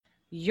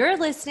You're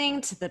listening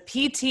to the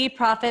PT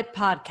Profit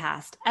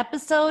Podcast,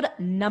 episode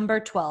number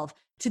 12.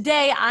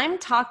 Today, I'm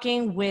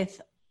talking with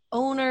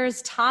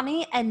owners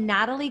Tommy and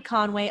Natalie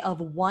Conway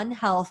of One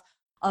Health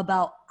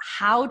about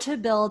how to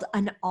build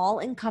an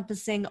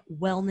all-encompassing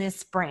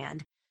wellness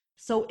brand.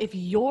 So if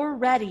you're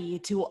ready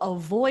to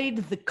avoid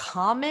the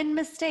common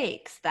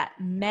mistakes that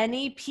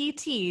many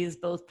PTs,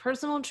 both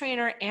personal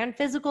trainer and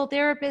physical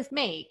therapists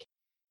make,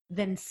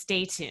 then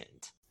stay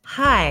tuned.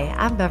 Hi,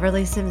 I'm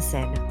Beverly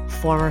Simpson,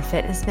 former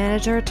fitness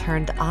manager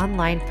turned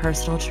online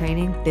personal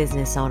training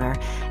business owner,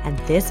 and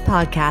this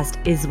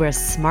podcast is where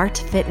smart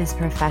fitness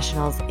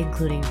professionals,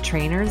 including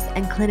trainers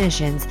and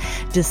clinicians,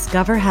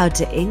 discover how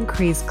to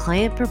increase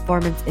client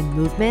performance in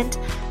movement,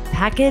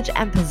 package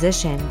and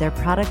position their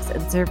products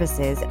and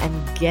services,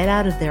 and get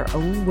out of their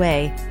own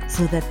way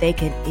so that they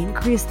can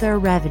increase their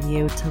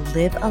revenue to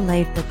live a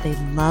life that they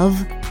love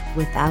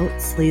without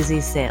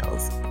sleazy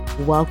sales.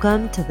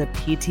 Welcome to the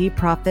PT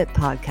Profit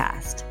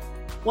Podcast.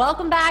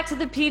 Welcome back to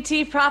the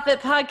PT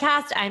Profit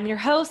Podcast. I'm your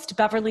host,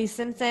 Beverly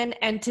Simpson,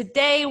 and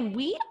today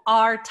we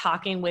are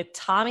talking with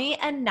Tommy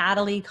and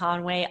Natalie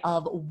Conway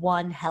of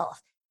One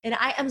Health. And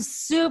I am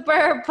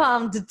super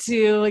pumped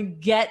to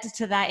get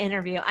to that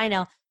interview. I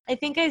know, I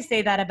think I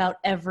say that about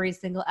every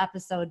single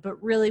episode,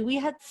 but really we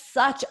had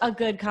such a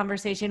good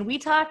conversation. We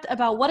talked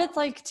about what it's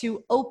like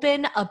to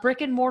open a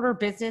brick and mortar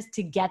business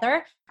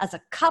together as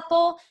a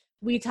couple.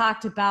 We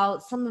talked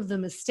about some of the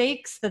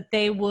mistakes that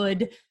they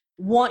would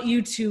want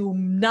you to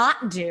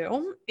not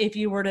do if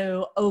you were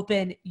to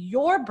open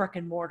your brick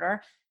and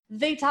mortar.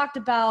 They talked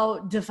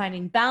about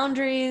defining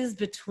boundaries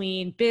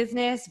between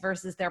business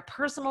versus their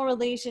personal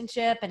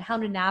relationship and how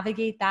to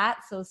navigate that.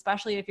 So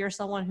especially if you're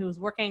someone who's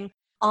working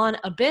on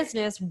a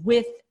business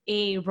with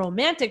a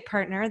romantic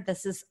partner,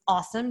 this is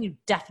awesome. You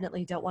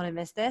definitely don't want to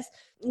miss this.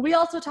 We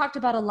also talked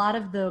about a lot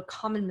of the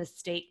common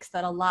mistakes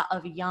that a lot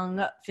of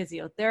young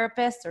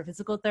physiotherapists or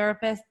physical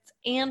therapists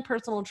and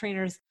personal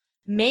trainers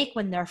make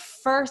when they're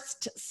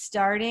first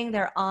starting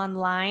their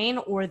online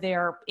or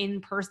their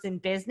in-person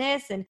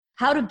business and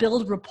how to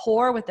build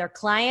rapport with their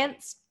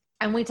clients.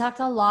 And we talked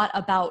a lot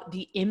about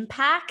the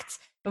impact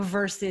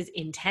versus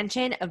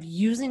intention of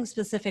using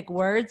specific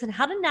words and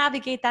how to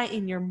navigate that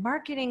in your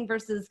marketing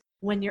versus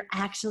when you're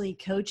actually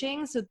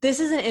coaching. So this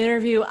is an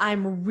interview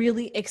I'm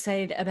really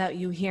excited about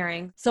you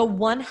hearing. So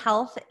One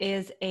Health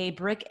is a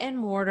brick and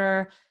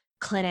mortar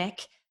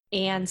clinic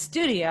and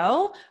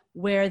studio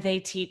where they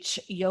teach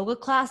yoga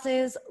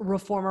classes,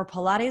 reformer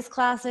Pilates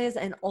classes,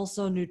 and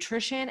also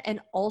nutrition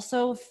and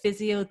also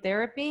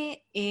physiotherapy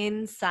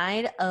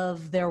inside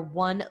of their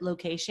one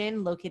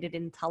location located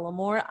in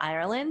Tullamore,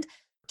 Ireland.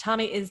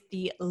 Tommy is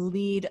the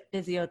lead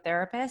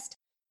physiotherapist.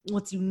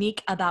 What's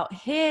unique about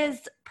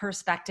his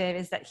perspective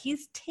is that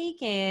he's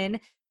taken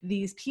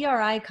these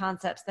PRI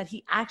concepts that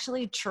he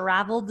actually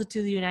traveled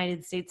to the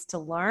United States to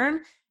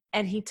learn,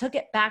 and he took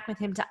it back with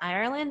him to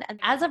Ireland. And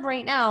as of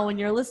right now, when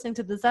you're listening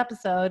to this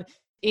episode,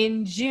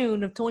 in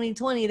June of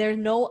 2020, there's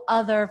no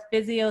other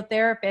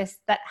physiotherapists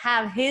that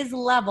have his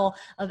level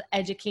of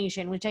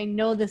education, which I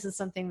know this is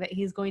something that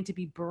he's going to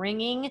be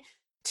bringing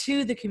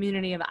to the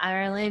community of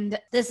Ireland.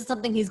 This is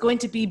something he's going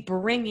to be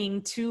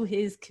bringing to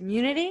his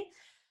community.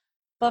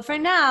 But for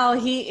now,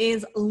 he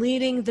is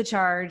leading the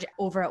charge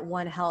over at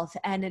One Health.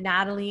 And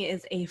Natalie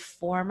is a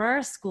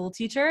former school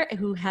teacher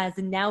who has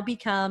now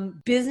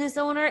become business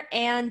owner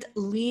and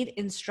lead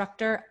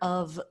instructor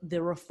of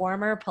the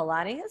reformer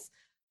Pilates.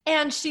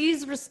 And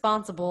she's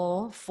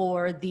responsible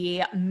for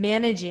the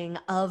managing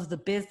of the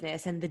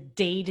business and the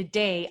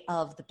day-to-day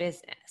of the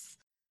business.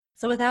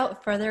 So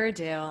without further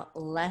ado,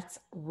 let's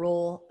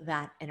roll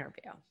that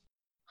interview.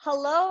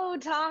 Hello,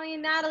 Tommy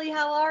and Natalie.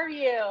 How are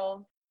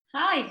you?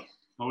 Hi.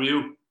 How are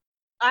you?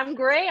 I'm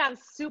great. I'm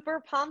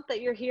super pumped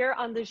that you're here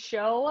on the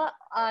show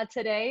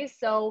today.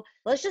 So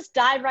let's just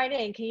dive right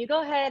in. Can you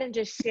go ahead and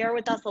just share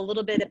with us a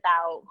little bit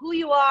about who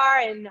you are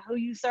and who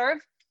you serve?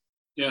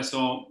 Yeah,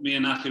 so me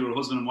and Natalie, we're a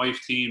husband and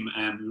wife team,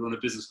 and we run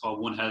a business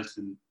called One Health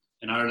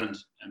in Ireland.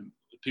 And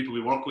the people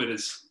we work with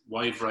is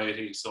wide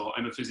variety. So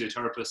I'm a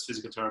physiotherapist,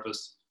 physical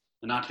therapist,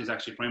 and Natalie's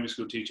actually a primary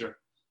school teacher.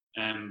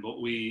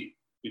 But we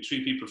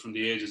treat people from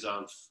the ages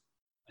of,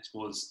 I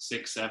suppose,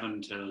 6,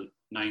 7 to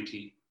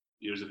 90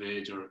 years of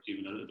age, or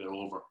even a little bit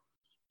over,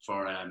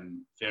 for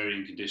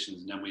varying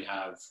conditions. And then we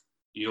have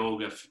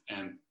yoga,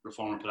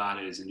 reformer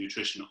Pilates, and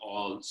nutrition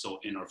also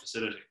in our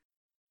facility.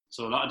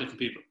 So a lot of different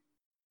people.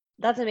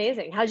 That's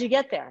amazing. How'd you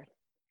get there?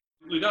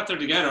 We got there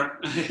together.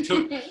 It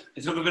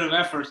took a bit of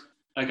effort.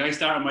 Like, I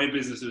started my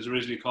business, it was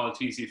originally called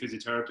TC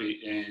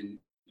Physiotherapy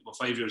about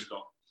 5 years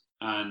ago.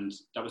 And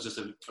that was just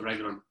a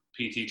regular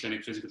PT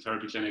clinic, physical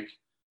therapy clinic.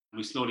 And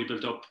we slowly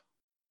built up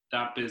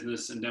that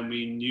business. And then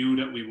we knew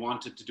that we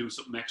wanted to do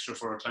something extra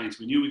for our clients.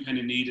 We knew we kind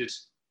of needed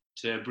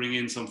to bring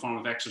in some form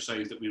of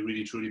exercise that we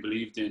really truly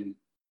believed in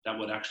that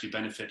would actually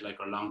benefit like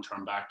our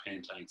long-term back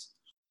pain clients.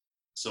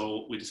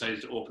 So we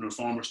decided to open a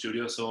reformer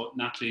studio. So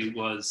Natalie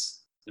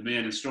was the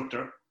main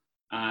instructor,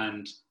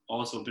 and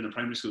also been a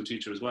primary school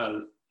teacher as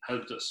well,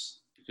 helped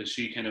us because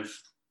she kind of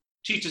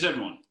teaches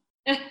everyone.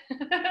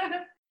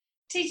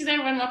 teaches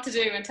everyone what to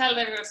do and tells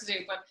everyone what to do.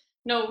 But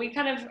no, we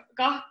kind of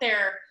got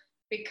there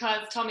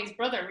because Tommy's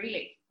brother,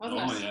 really,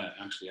 wasn't it? Oh yeah,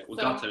 actually, yeah. We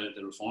got to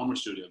the Reformer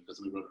studio because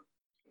of my brother.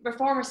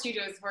 Reformer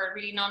studios were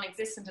really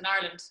non-existent in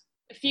Ireland,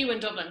 a few in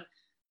Dublin,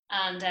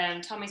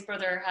 and Tommy's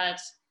brother had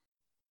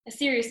a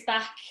serious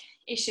back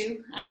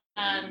issue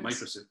and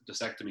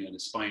microdiscectomy on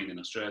his spine in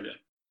Australia.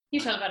 You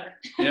tell better.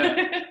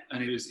 Yeah,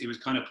 and he was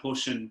kind of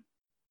pushing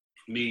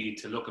me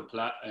to look at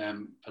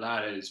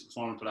Pilates,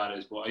 Reformer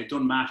Pilates, but I'd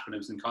done math when I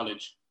was in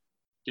college,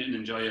 didn't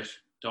enjoy it,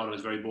 thought it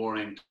was very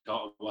boring,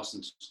 thought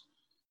it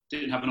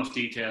didn't have enough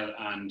detail,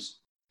 and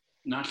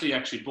Natalie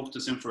actually booked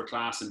us in for a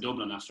class in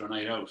Dublin after a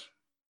night out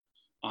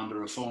on the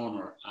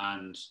Reformer,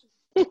 and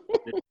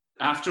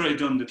after I'd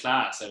done the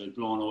class, I was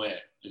blown away.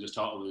 I just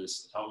thought it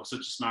was such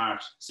a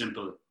smart,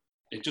 simple.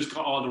 It just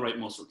got all the right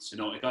muscles, you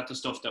know. It got the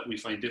stuff that we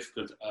find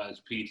difficult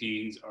as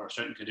PTs or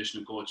strength and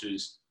conditioning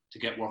coaches to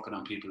get working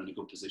on people in a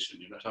good position.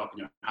 You're not talking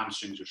your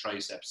hamstrings, your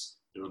triceps,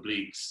 your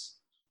obliques,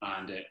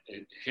 and it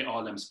hit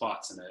all them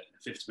spots in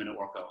a 50-minute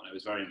workout, and I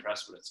was very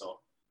impressed with it. So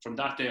from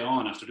that day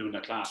on, after doing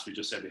that class, we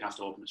just said we have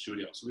to open a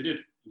studio. So we did.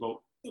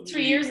 About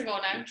 3 years ago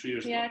now. Yeah, 3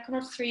 years ago. Yeah,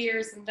 coming up to 3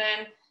 years, and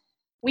then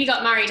we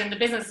got married, and the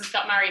businesses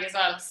got married as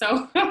well.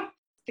 So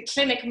the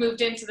clinic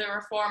moved into the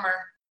Reformer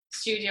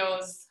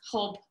Studios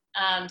hub,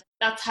 and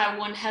that's how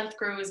One Health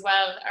grew as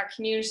well. Our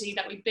community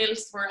that we built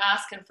were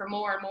asking for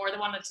more and more. They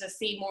wanted to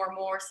see more and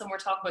more. Some were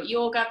talking about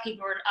yoga.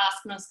 People were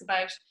asking us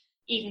about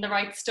eating the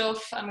right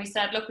stuff, and we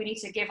said, look, we need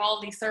to give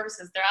all these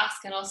services. They're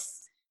asking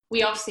us.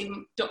 We obviously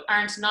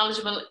aren't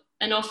knowledgeable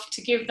enough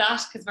to give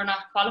that because we're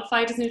not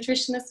qualified as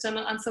nutritionists,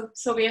 and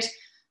so be it.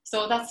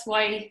 So that's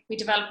why we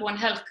developed One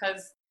Health,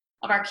 because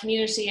of our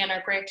community and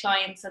our great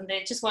clients, and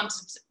they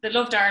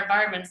loved our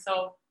environment.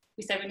 So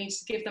we said we need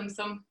to give them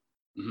some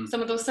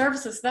of those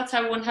services. So that's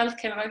how One Health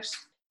came about.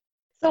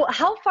 So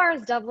how far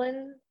is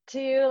Dublin to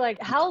you?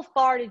 Like, how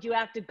far did you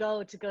have to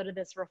go to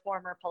this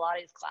Reformer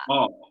Pilates class?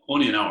 Oh,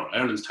 only an hour.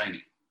 Ireland's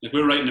tiny. Like,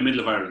 we're right in the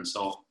middle of Ireland,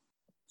 so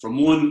from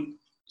one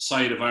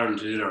side of Ireland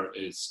to the other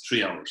is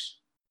 3 hours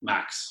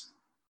max,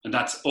 and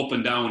that's up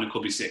and down. It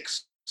could be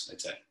 6,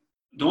 I'd say.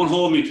 Don't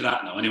hold me to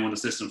that now. Anyone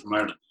that's listening from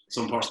Ireland,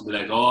 some person will be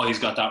like, "Oh, he's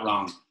got that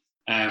wrong."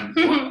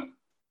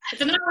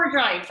 It's an hour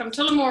drive from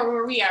Tullamore,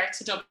 where we are,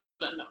 to Dublin.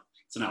 No,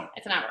 it's an hour.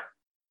 It's an hour.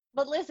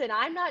 But listen,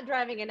 I'm not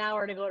driving an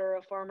hour to go to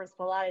Reformer's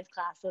Pilates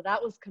class, so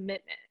that was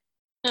commitment.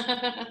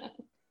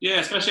 Yeah,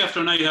 especially after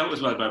a night out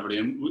as well, Beverly.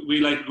 And we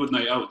like a good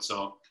night out,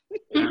 so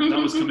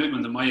that was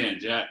commitment on my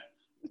end, yeah.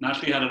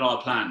 Natalie had it all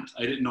planned.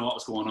 I didn't know what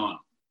was going on.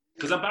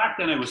 Because back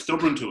then I was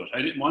stubborn to it.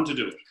 I didn't want to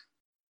do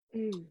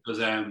it. Because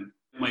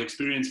my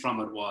experience from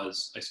it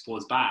was, I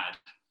suppose, bad.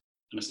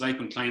 And it's like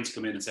when clients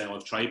come in and say, "Oh,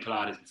 I've tried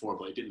Pilates before,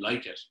 but I didn't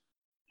like it."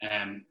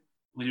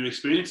 When your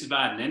experience is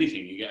bad in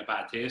anything, you get a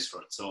bad taste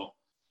for it. So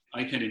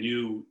I kind of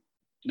knew,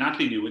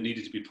 Natalie knew it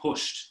needed to be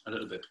pushed a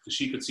little bit because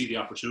she could see the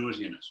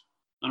opportunity in it.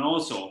 And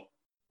also,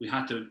 we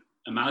had to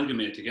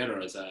amalgamate together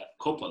as a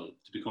couple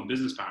to become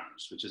business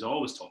partners, which is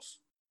always tough.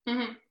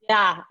 Mm-hmm.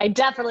 Yeah, I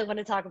definitely want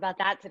to talk about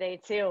that today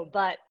too.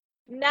 But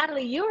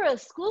Natalie, you were a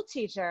school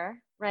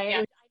teacher, right? Yeah.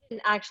 I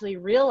didn't actually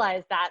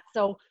realize that.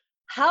 So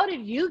how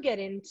did you get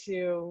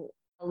into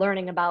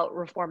learning about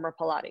Reformer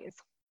Pilates?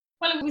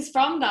 Well, it was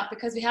from that,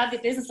 because we had the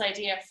business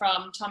idea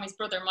from Tommy's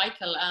brother,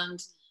 Michael, and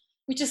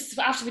we just,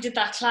 after we did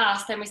that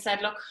class, then we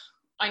said, look,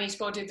 I need to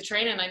go do the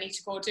training, I need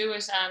to go do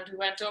it. And we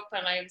went up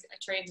and I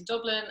trained in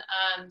Dublin,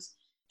 and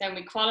then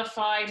we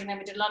qualified, and then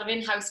we did a lot of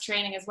in-house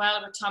training as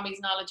well with Tommy's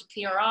knowledge of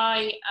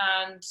PRI,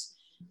 and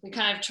we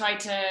kind of tried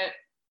to,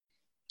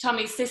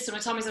 Tommy's system,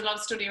 and Tommy's a lot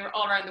of study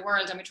all around the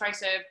world, and we tried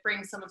to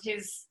bring some of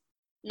his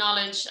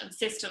knowledge and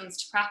systems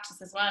to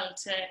practice as well,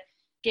 to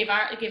give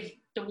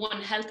the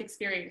One Health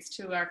experience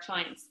to our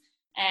clients.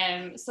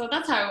 So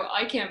that's how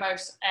I came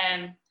about,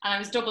 and I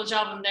was double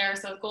jobbing there,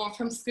 so I was going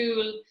from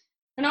school,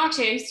 and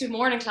actually I used to do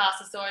morning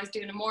classes, so I was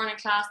doing a morning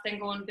class, then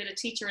going a bit of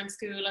teacher in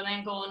school, and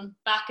then going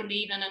back in the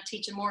evening and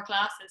teaching more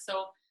classes.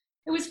 So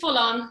it was full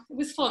on. It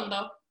was fun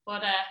though,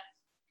 but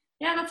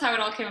yeah, that's how it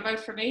all came about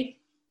for me.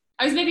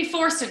 I was maybe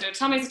forced to do it.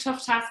 Tommy's a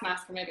tough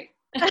taskmaster, maybe.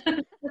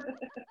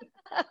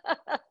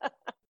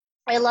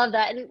 I love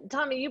that. And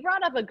Tommy, you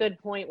brought up a good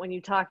point when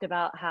you talked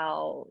about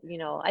how,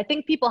 I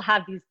think people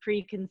have these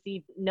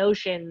preconceived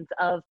notions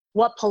of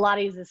what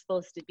Pilates is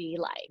supposed to be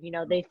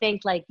like. They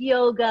think like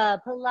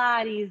yoga,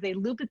 Pilates, they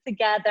loop it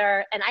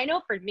together. And I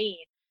know for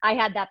me, I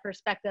had that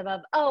perspective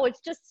of, oh,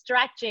 it's just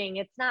stretching.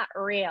 It's not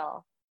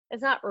real.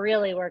 It's not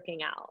really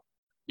working out.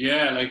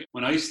 Yeah, like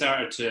when I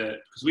started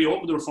because we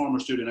opened the Reformer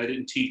Studio and I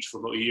didn't teach for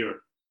about a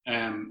year.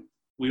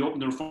 We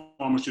opened the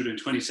Reformer Studio in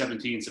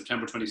 2017,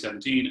 September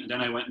 2017, and then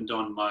I went and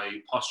done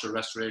my posture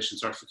restoration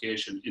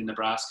certification in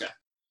Nebraska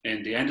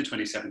in the end of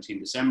 2017,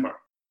 December.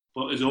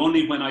 But it was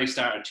only when I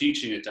started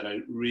teaching it that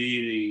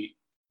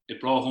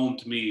it brought home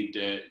to me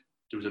that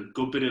there was a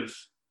good bit of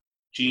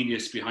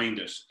genius behind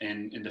it,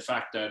 in the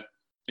fact that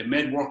it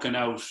made working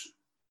out,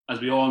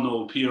 as we all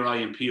know, PRI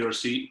and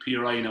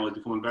PRI now is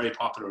becoming very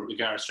popular with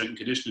regards to strength and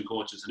conditioning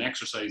coaches and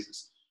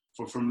exercises.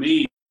 For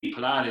me,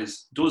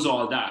 Pilates does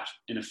all that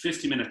in a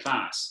 50-minute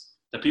class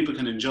that people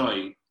can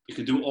enjoy. You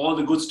can do all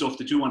the good stuff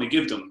that you want to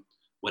give them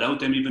without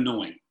them even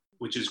knowing,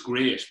 which is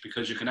great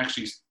because you can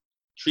actually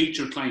treat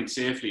your clients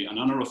safely. And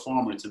on a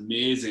reformer, it's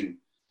amazing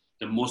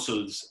the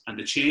muscles and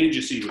the change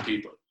you see with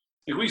people.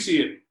 Like we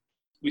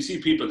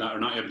see people that are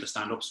not able to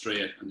stand up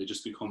straight and they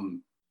just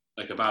become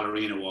like a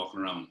ballerina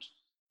walking around.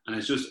 And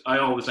it's just, I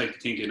always like to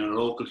think in our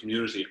local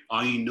community,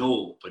 I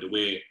know by the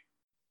way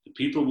the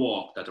people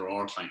walk that they're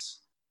our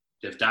clients.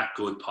 They have that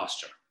good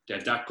posture. They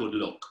have that good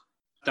look.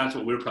 That's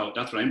what we're proud.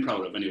 That's what I'm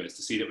proud of anyways,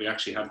 to see that we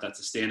actually have that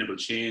sustainable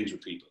change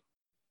with people,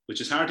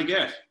 which is hard to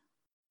get.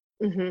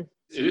 Mm-hmm.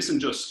 It isn't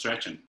just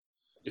stretching.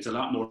 It's a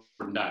lot more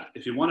than that.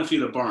 If you want to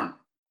feel a burn,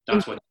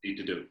 that's what you need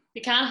to do.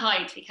 You can't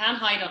hide. You can't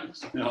hide on it.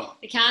 No.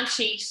 You can't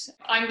cheat.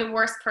 I'm the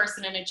worst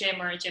person in a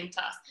gym or a gym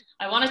class.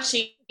 I want to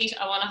cheat.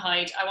 I want to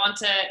hide. I want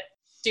to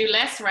do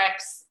less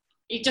reps.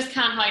 You just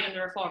can't hide in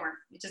the reformer.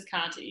 You just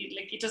can't.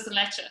 It doesn't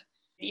let you.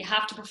 You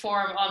have to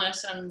perform on it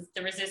and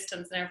the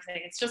resistance and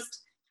everything. It's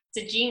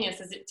a genius,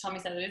 as Tommy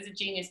said. It is a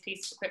genius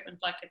piece of equipment.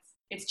 Like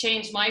it's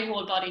changed my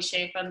whole body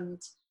shape.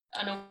 And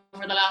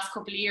over the last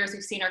couple of years,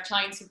 we've seen our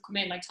clients who've come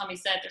in, like Tommy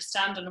said, they're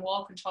standing and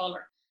wall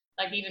controller.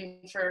 Like even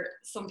for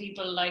some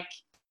people, like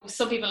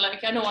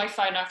I know I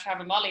find after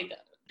having Molly, the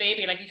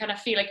baby, like you kind of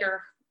feel like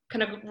you're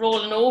kind of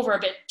rolling over a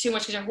bit too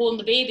much because you're holding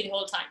the baby the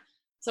whole time.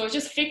 So it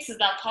just fixes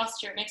that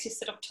posture. It makes you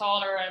sit up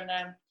taller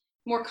and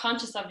more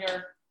conscious of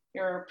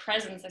your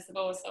presence, I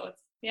suppose. So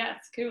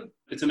it's cool.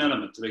 It's an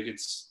element. Like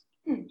it's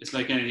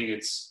like anything.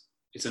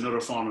 It's another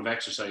form of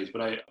exercise.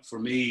 But for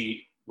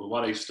me, with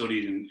what I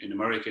studied in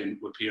America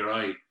with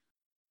PRI,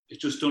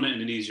 it's just done it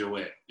in an easier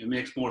way. It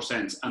makes more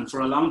sense. And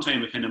for a long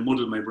time, it kind of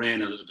muddled my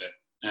brain a little bit,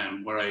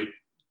 where I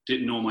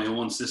didn't know my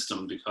own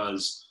system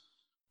because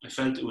I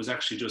felt it was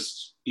actually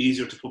just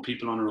easier to put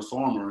people on a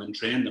reformer and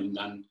train them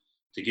than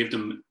to give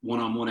them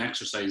one-on-one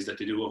exercise that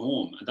they do at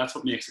home. And that's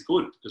what makes it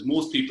good, because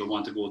most people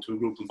want to go to a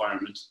group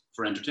environment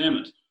for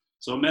entertainment.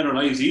 So it made our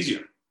lives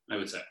easier, I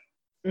would say.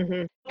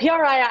 Mm-hmm.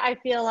 PRI, I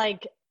feel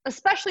like,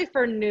 especially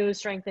for new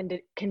strength and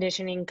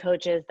conditioning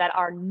coaches that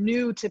are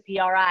new to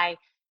PRI,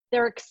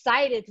 they're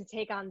excited to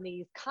take on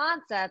these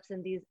concepts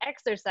and these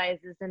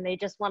exercises, and they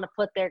just want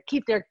to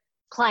keep their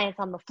clients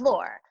on the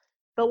floor.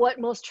 But what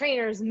most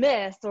trainers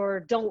miss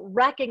or don't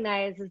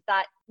recognize is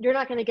that you're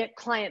not going to get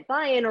client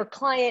buy-in or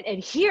client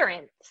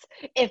adherence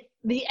if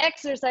the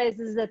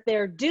exercises that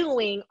they're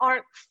doing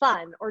aren't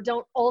fun or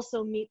don't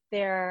also meet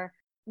their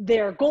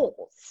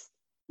goals.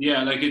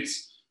 Yeah, like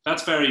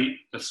that's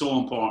so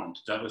important,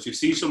 that if you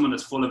see someone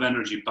that's full of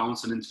energy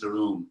bouncing into the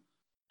room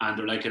and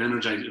they're like an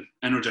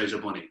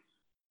energizer bunny,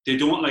 they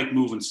don't like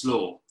moving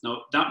slow.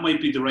 Now, that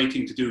might be the right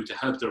thing to do to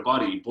help their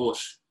body, but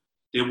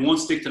they won't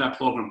stick to that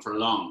program for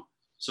long.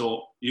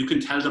 So you can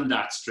tell them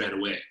that straight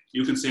away.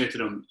 You can say to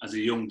them as a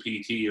young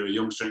PT or a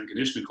young strength and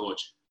conditioning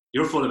coach,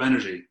 you're full of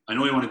energy. I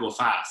know you want to go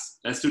fast.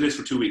 Let's do this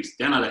for 2 weeks.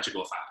 Then I'll let you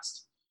go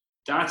fast.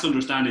 That's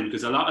understanding,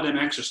 because a lot of them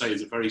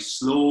exercises are very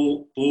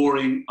slow,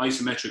 boring,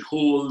 isometric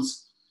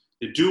holds.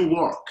 They do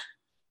work,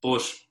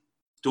 but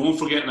don't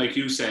forget, like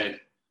you said,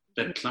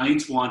 that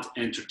clients want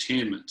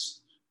entertainment.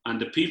 And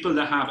the people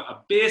that have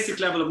a basic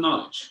level of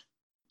knowledge,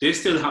 they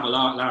still have a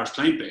large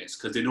client base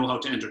because they know how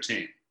to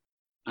entertain.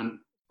 And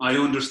I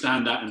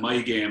understand that in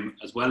my game,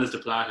 as well as the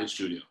Pilates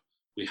studio.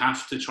 We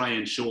have to try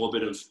and show a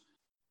bit of,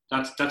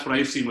 that's what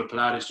I've seen with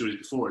Pilates studios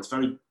before.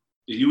 They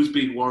use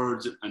big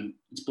words and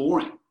it's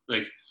boring.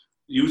 Like,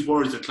 use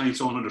words that clients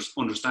don't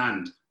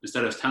understand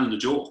instead of telling a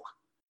joke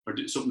or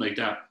something like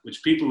that,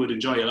 which people would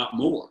enjoy a lot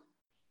more.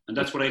 And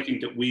that's what I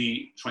think that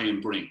we try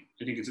and bring.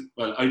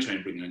 I try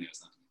and bring it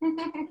anyways.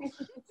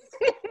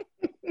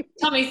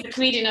 Tommy's the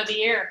comedian of the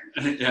year.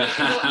 Yeah,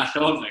 I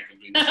don't think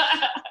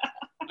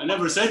I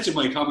never sent you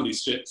my comedy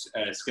sketch,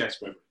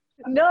 Barbara.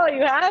 No,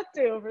 you have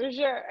to, for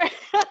sure.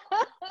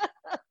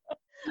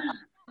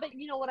 But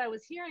what I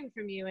was hearing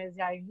from you is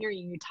I'm hearing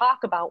you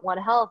talk about One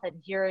Health and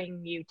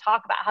hearing you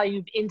talk about how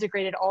you've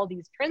integrated all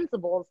these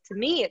principles. To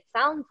me, it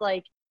sounds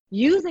like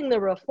using the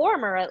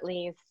reformer, at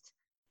least,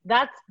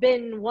 that's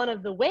been one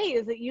of the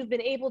ways that you've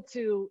been able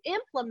to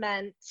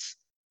implement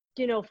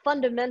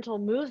fundamental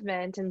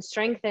movement and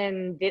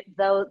strengthen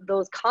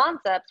those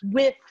concepts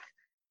with,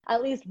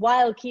 at least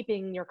while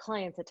keeping your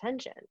client's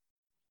attention.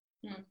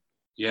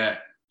 Yeah,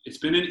 it's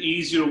been an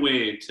easier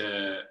way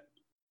to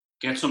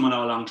get someone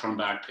out of long-term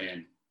back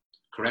pain,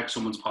 correct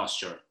someone's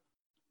posture.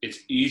 It's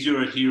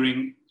easier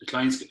adhering. The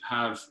clients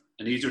have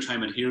an easier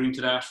time adhering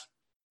to that.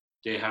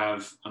 They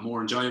have a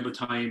more enjoyable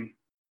time.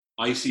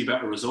 I see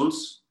better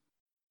results.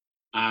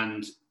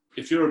 And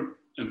if your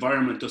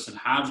environment doesn't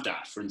have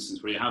that, for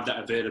instance, where you have that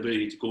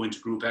availability to go into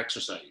group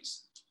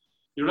exercise,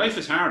 your life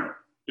is harder.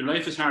 Your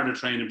life is harder to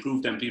try and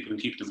improve them people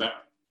and keep them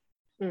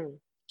better.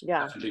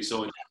 Yeah. Definitely.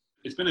 So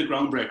it's been a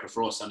groundbreaker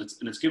for us, and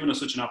it's given us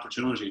such an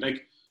opportunity.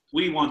 Like,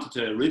 we wanted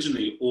to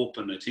originally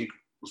open, I think,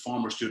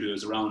 reformer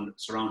studios around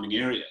surrounding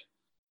area.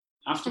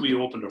 After we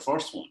opened our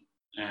first one,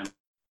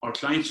 our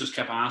clients just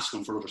kept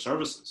asking for other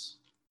services.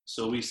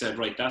 So we said,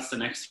 right, that's the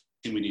next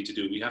thing we need to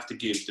do. We have to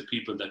give the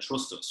people that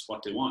trust us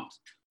what they want.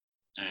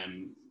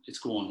 It's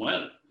going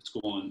well. it's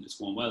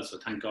going well. So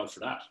thank God for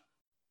that.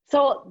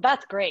 So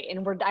that's great.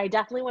 And I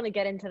definitely want to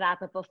get into that.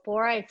 But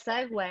before I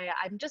segue,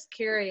 I'm just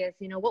curious,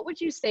 what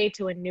would you say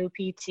to a new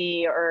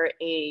PT or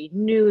a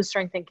new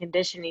strength and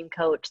conditioning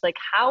coach? Like,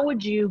 how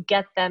would you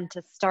get them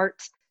to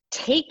start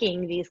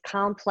taking these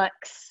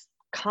complex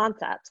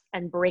concepts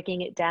and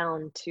breaking it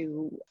down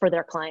for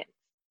their clients?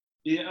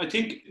 Yeah, I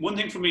think one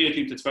thing for me, I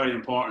think that's very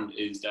important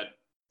is that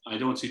I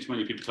don't see too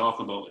many people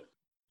talking about it.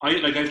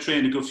 I've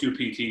trained a good few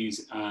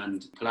PTs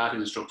and Pilates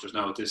instructors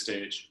now at this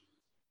stage.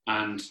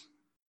 And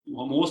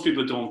what most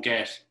people don't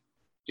get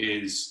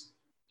is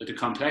that the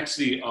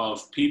complexity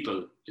of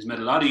people is made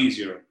a lot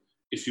easier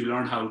if you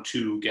learn how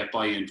to get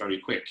buy-in very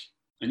quick.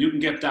 And you can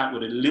get that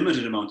with a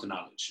limited amount of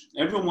knowledge.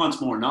 Everyone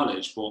wants more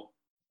knowledge, but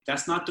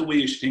that's not the way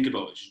you should think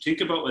about it. You should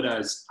think about it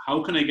as,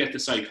 how can I get the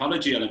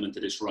psychology element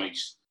of this right?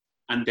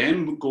 And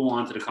then go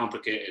on to the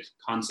complicated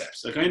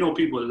concepts. Like, I know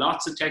people with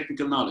lots of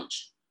technical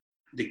knowledge.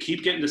 They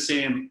keep getting the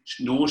same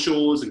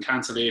no-shows and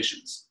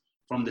cancellations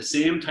from the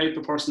same type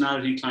of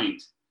personality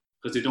client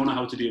because they don't know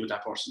how to deal with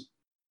that person.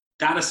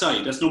 That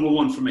aside, that's number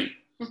one for me.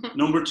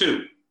 Number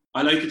two,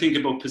 I like to think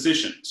about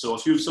position. So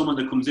if you have someone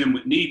that comes in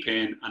with knee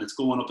pain and it's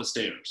going up a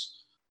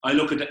stairs, I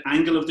look at the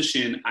angle of the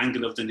shin,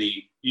 angle of the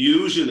knee.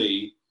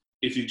 Usually,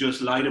 if you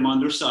just lie them on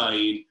their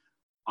side,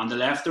 on the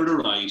left or the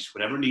right,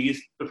 whatever knee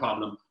is the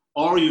problem,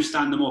 or you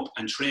stand them up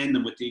and train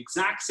them with the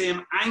exact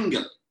same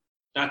angle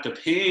that the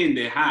pain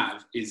they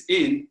have is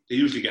in, they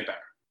usually get better.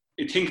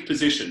 Think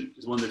position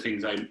is one of the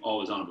things I'm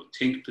always on about.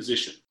 Think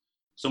position.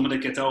 Someone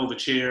that gets out of a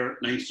chair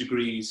 90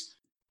 degrees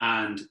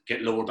and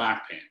get lower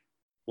back pain.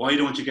 Why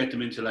don't you get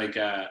them into like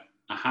a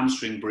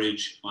hamstring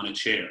bridge on a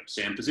chair?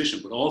 Same position,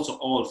 but also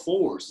all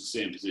fours is the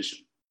same position.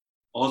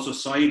 Also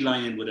side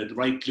lying with a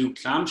right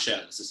glute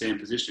clamshell is the same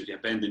position if you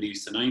bend the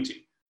knees to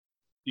 90.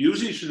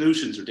 Usually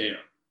solutions are there.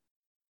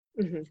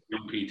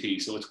 Young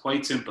PT, so it's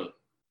quite simple.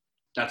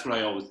 That's what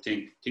I always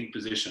think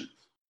position.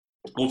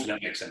 Hopefully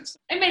that makes sense.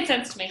 It made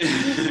sense to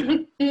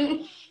me.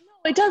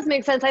 It does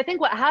make sense. I think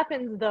what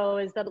happens though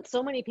is that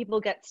so many people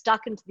get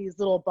stuck into these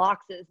little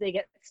boxes. They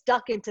get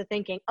stuck into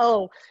thinking,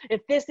 oh,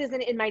 if this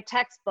isn't in my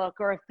textbook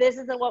or if this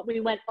isn't what we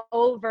went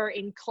over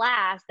in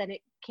class, then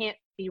it can't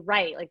be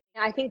right. Like,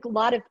 I think a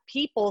lot of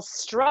people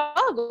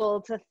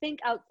struggle to think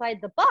outside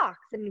the box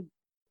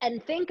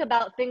and think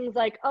about things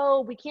like,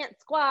 oh, we can't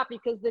squat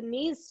because the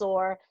knee's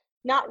sore,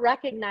 not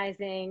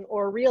recognizing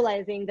or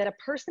realizing that a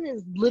person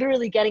is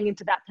literally getting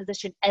into that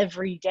position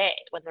every day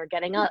when they're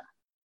getting up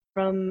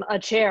from a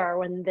chair,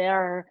 when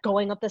they're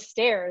going up the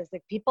stairs.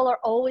 Like, people are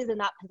always in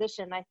that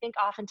position. I think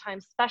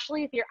oftentimes,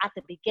 especially if you're at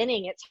the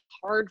beginning, it's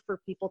hard for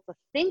people to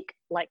think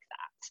like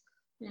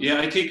that. Yeah,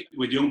 I think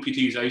with young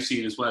PTs I've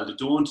seen as well, they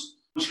don't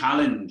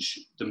challenge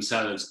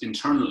themselves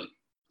internally.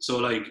 So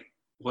like,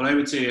 what I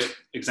would say,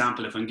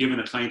 example, if I'm giving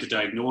a client a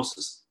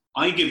diagnosis,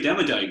 I give them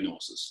a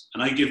diagnosis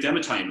and I give them a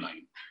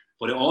timeline,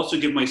 but I also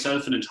give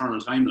myself an internal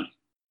timeline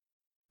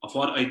of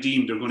what I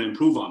deem they're going to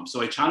improve on.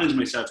 So I challenge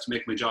myself to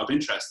make my job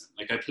interesting.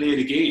 Like, I play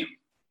the game.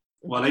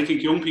 Well, I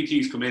think young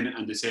PTs come in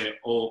and they say,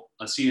 oh,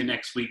 I'll see you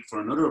next week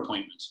for another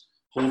appointment.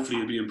 Hopefully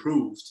you'll be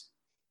improved.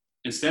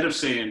 Instead of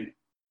saying,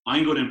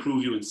 I'm going to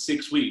improve you in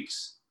 6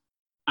 weeks,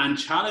 and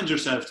challenge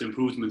yourself to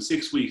improve them in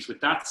 6 weeks with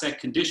that set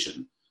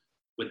condition,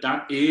 with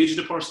that age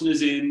the person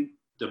is in,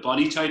 the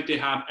body type they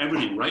have,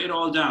 everything, write it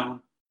all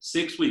down,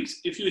 6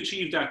 weeks. If you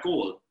achieve that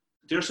goal,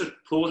 there's a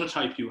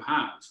prototype you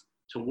have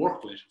to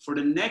work with for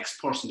the next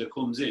person that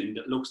comes in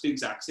that looks the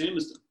exact same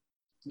as them.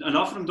 And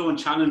often them don't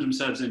challenge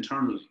themselves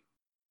internally.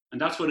 And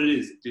that's what it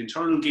is. The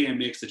internal game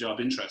makes the job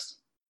interesting.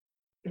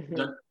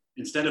 That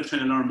instead of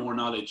trying to learn more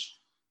knowledge,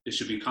 they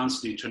should be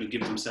constantly trying to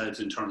give themselves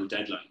internal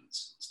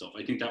deadlines stuff.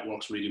 I think that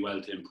works really well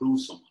to improve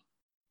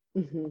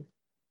someone.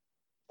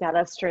 Yeah,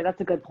 that's true.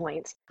 That's a good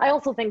point. I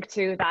also think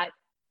too that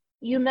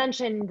you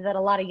mentioned that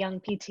a lot of young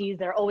PTs,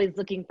 they're always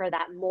looking for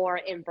that more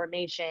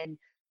information.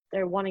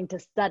 They're wanting to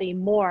study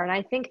more. And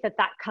I think that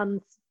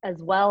comes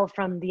as well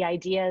from the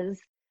ideas,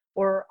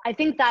 or I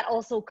think that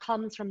also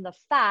comes from the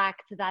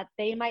fact that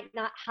they might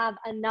not have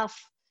enough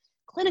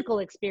clinical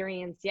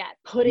experience yet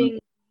putting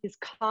these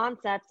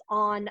concepts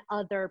on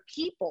other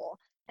people.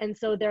 And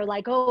so they're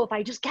like, oh, if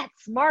I just get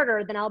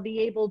smarter, then I'll be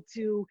able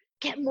to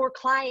get more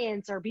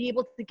clients or be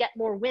able to get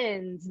more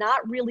wins,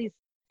 not really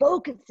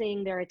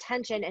focusing their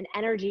attention and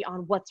energy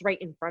on what's right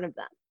in front of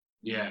them.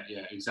 Yeah,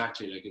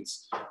 exactly. Like,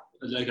 it's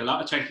like a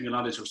lot of technical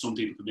knowledge for some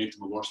people can make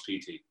them a worse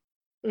PT.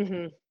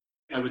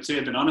 I would say,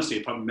 but honestly,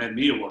 it probably made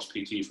me a worse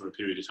PT for a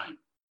period of time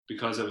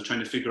because I was trying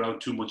to figure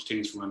out too much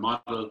things from my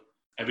model.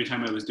 Every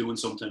time I was doing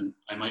something,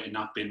 I might have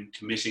not been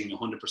committing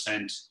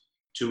 100%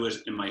 to it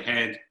in my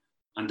head.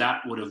 And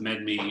that would have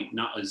made me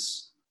not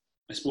as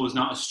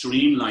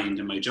streamlined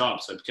in my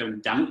job. So I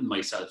kept doubting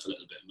myself a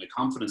little bit. My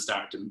confidence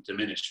started to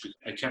diminish.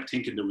 I kept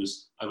thinking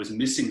I was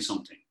missing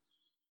something.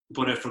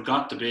 But I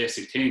forgot the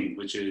basic thing,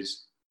 which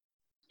is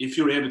if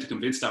you're able to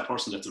convince that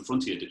person that's in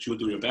front of you that you'll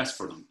do your best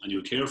for them and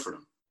you'll care for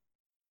them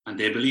and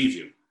they believe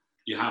you,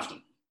 you have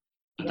them.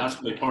 And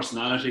that's why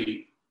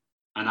personality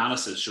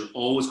analysis should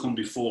always come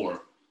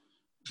before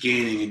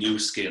gaining a new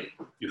skill.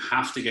 You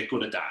have to get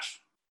good at that.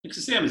 It's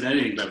the same as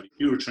anything, but if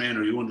you're a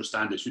trainer, you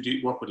understand this,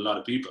 you work with a lot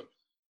of people.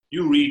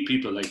 You read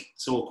people like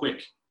so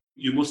quick.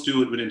 You must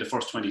do it within the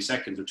first 20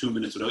 seconds or 2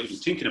 minutes without even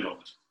thinking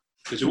about it,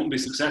 because you won't be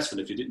successful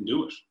if you didn't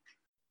do it.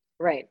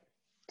 Right.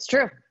 It's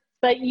true.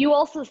 But you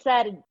also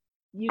said,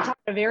 you talked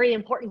a very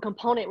important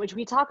component, which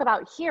we talk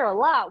about here a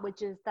lot,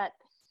 which is that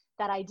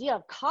idea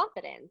of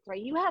confidence,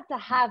 right? You have to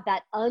have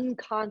that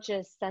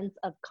unconscious sense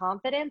of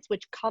confidence,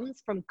 which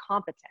comes from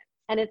competence.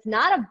 And it's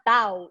not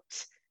about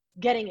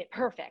getting it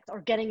perfect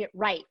or getting it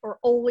right or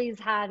always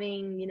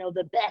having,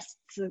 the best,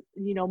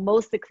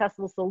 most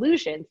successful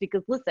solutions.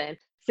 Because listen,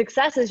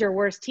 success is your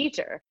worst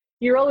teacher.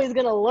 You're always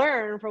going to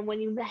learn from when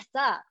you mess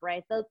up,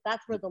 right?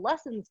 That's where the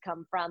lessons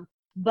come from.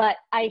 But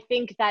I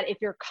think that if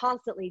you're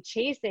constantly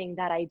chasing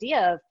that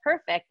idea of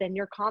perfect, then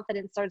your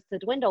confidence starts to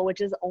dwindle,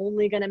 which is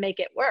only going to make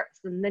it worse.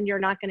 And then you're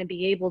not going to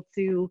be able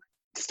to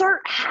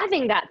start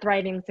having that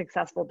thriving,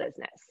 successful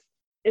business.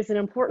 It's an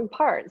important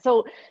part.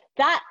 So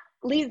that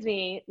leads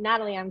me,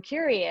 Natalie, I'm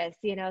curious,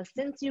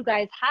 since you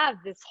guys have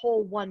this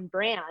whole one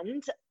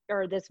brand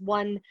or this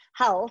One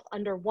Health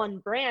under one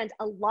brand,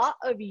 a lot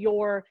of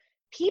your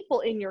people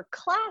in your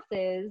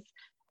classes,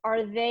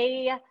 are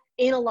they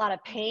in a lot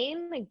of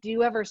pain? Like, do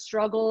you ever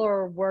struggle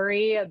or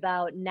worry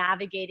about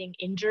navigating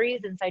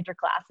injuries inside your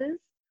classes?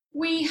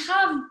 We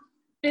have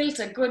built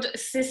a good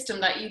system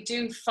that you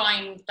do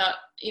find that,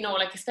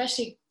 like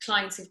especially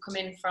clients who've come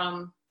in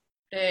from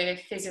the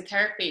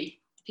physiotherapy,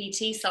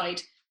 PT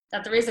side,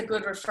 that there is a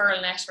good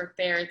referral network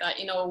there, that,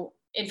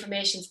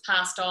 information's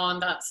passed on,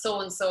 that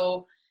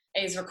so-and-so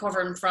is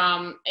recovering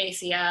from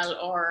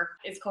ACL or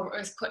is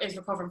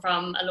recovering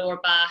from a lower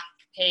back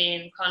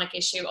pain, chronic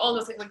issue, all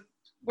those things.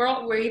 We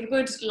have a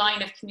good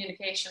line of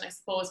communication, I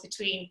suppose,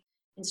 between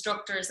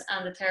instructors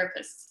and the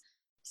therapists.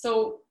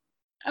 So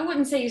I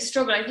wouldn't say you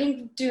struggle. I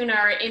think doing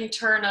our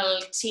internal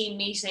team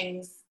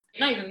meetings,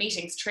 not even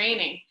meetings,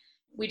 training,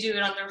 we do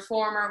it on the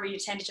Reformer, we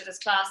attend each other's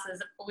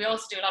classes, but we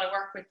also do a lot of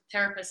work with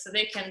therapists so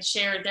they can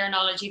share their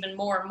knowledge even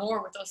more and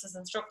more with us as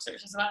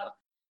instructors as well.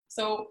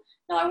 So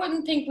no, I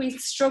wouldn't think we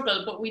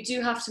struggle, but we do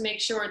have to make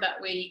sure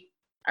that we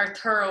are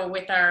thorough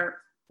with our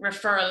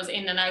referrals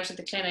in and out of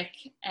the clinic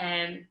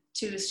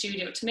to the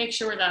studio to make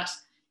sure that,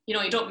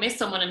 you don't miss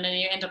someone and then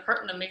you end up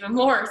hurting them even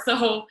more.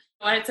 So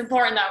it's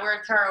important that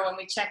we're thorough and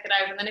we check it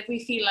out. And then if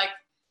we feel like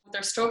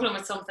they're struggling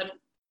with something,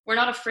 we're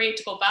not afraid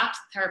to go back to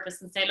the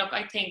therapist and say, look,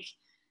 I think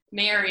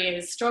Mary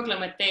is struggling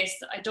with this.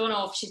 I don't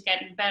know if she's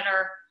getting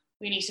better.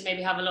 We need to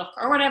maybe have a look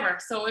or whatever.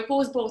 So it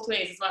goes both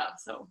ways as well.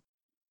 So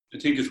I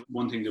think it's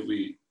one thing that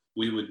we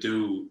would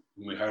do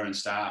when we're hiring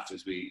staff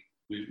is we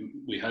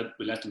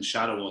let them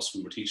shadow us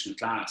when we're teaching a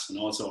class, and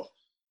also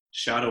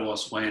shadow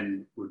us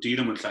when we're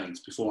dealing with clients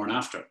before and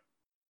after.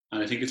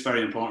 And I think it's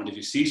very important, if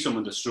you see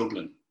someone that's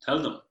struggling,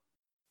 tell them,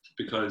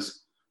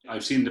 because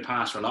I've seen in the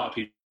past where a lot of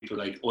people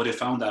like, they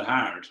found that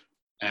hard,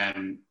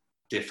 and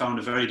they found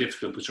it very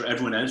difficult, but sure,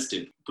 everyone else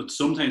did. But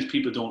sometimes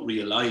people don't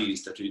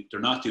realise that they're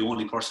not the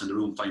only person in the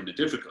room finding it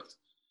difficult,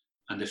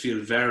 and they feel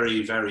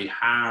very, very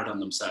hard on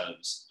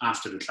themselves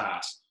after the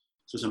class.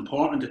 So it's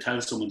important to tell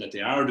someone that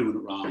they are doing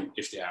it wrong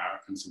if they are,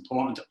 and it's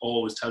important to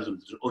always tell them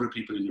that there are other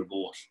people in your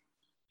boat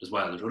as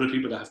well. There's other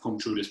people that have come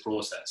through this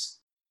process.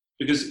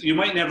 Because you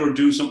might never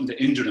do something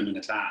to injure them in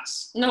a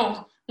class.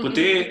 No. But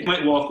they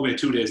might walk away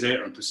 2 days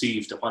later and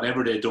perceive that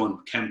whatever they've done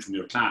came from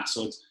your class.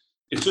 So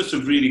it's just a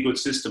really good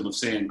system of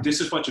saying,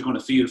 this is what you're going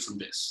to feel from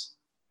this.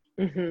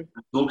 Mm-hmm.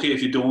 It's okay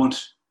if you don't,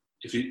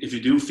 if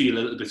you do feel a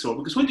little bit sore.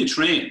 Because when you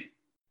train,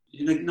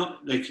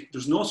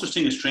 there's no such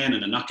thing as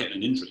training and not getting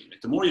an injury.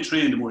 Like, the more you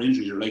train, the more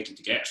injuries you're likely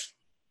to get.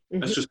 Mm-hmm.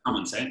 That's just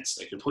common sense.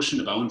 Like, you're pushing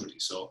the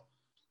boundaries. So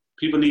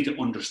people need to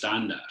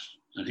understand that.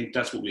 I think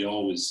that's what we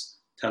always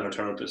tell our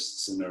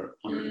therapists and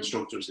our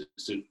instructors,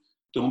 is to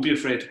don't be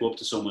afraid to go up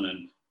to someone,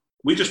 and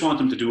we just want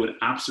them to do it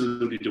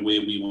absolutely the way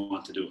we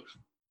want to do it.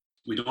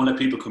 We don't let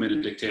people come in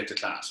and dictate the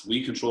class.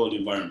 We control the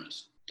environment.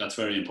 That's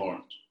very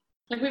important.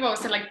 Like we've always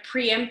said, like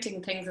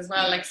preempting things as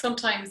well. Like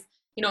sometimes,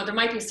 there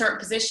might be a certain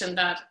position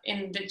that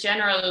in the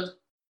general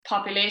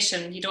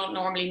population, you don't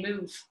normally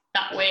move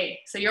that way.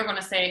 So you're going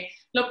to say,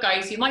 look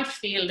guys, you might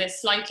feel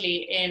this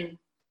slightly in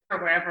or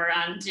wherever,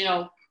 and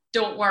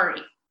don't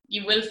worry,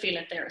 you will feel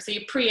it there. So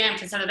you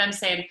preempt instead of them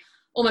saying,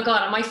 oh my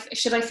God,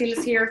 should I feel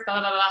this here? Blah,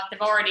 blah, blah. They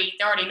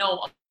already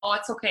know, oh,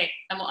 it's okay.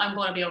 I'm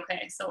going to be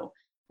okay. So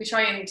we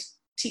try and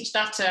teach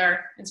that to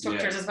our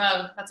instructors as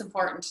well. That's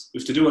important. We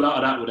have to do a lot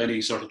of that with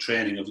any sort of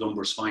training of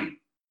lumbar spine.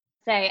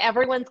 Say,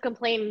 everyone's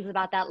complaining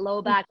about that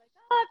low back.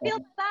 I feel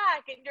the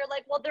back. And you're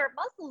like, well, there are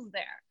muscles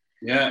there.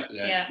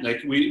 Yeah.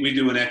 Like we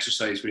do an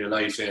exercise where you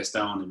lie face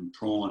down and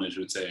prone, as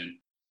you would say, and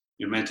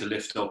you're meant to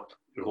lift up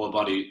your whole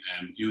body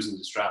using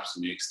the straps,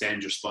 and you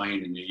extend your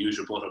spine and you use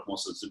your buttock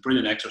muscles. It's a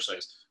brilliant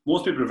exercise.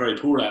 Most people are very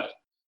poor at it.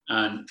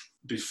 And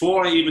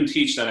before I even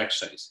teach that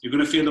exercise, you're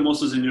going to feel the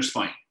muscles in your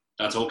spine.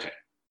 That's okay.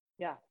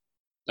 Yeah.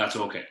 That's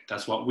okay.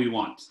 That's what we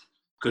want.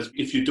 Because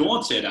if you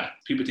don't say that,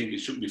 people think you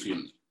shouldn't be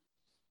feeling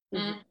it.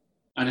 Mm.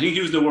 And I think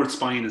using the word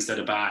spine instead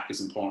of back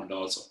is important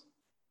also.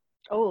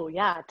 Oh,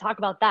 yeah. Talk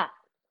about that.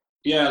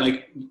 Yeah,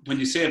 like when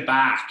you say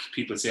back,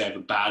 people say I have a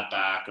bad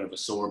back or I have a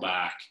sore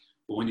back.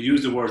 But when you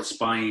use the word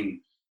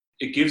spine,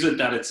 it gives it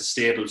that it's a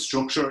stable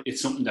structure.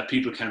 It's something that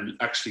people can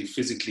actually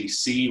physically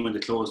see when they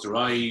close their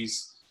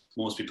eyes.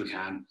 Most people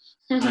can.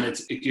 And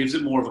it gives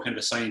it more of a kind of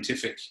a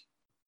scientific,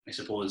 I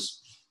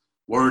suppose,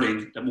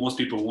 wording that most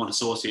people won't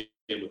associate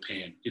with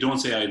pain. You don't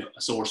say I have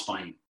a sore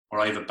spine or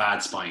I have a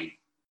bad spine.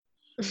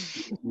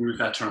 Use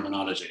that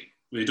terminology.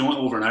 We don't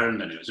over in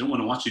Ireland anyways. I don't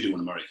want to watch you do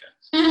in America.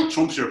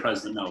 Trump's your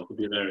president now. It could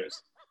be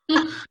hilarious.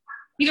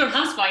 You don't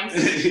have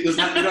spines. You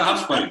don't have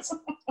spines.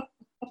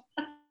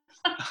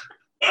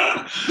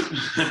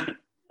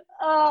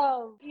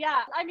 Oh,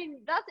 yeah. I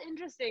mean, that's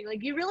interesting.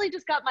 Like, you really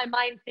just got my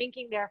mind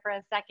thinking there for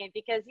a second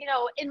because, you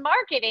know, in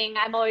marketing,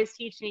 I'm always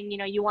teaching, you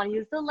know, you want to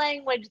use the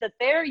language that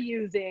they're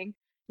using.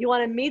 You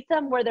want to meet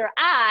them where they're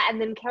at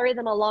and then carry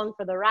them along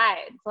for the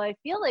ride. So I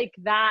feel like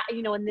that,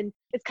 you know, and then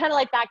it's kind of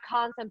like that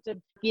concept of,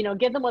 you know,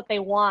 give them what they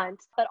want,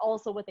 but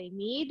also what they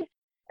need.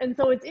 And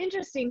so it's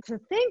interesting to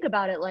think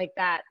about it like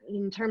that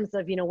in terms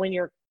of, you know, when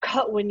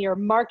you're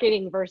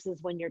marketing versus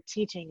when you're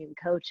teaching and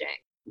coaching.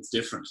 It's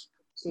different.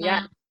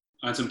 Yeah.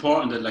 And it's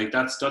important that like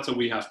that's what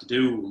we have to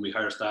do when we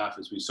hire staff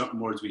is we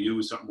certain words we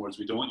use, certain words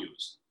we don't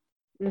use.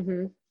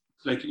 Mm-hmm.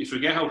 Like you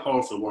forget how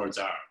powerful words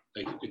are.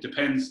 Like it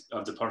depends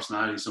of the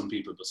personality of some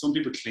people, but some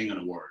people cling on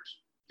a word.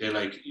 They're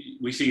like,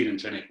 we see it in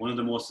clinic. One of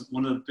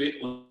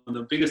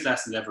the biggest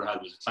lessons I ever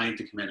had was a client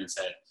to come in and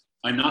said,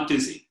 "I'm not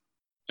dizzy,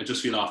 I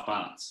just feel off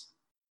balance."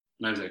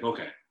 And I was like,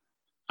 okay.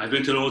 I've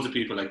been to loads of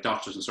people like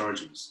doctors and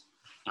surgeons,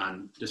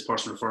 and this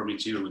person referred me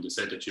to you and they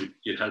said that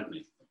you'd help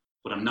me,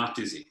 but I'm not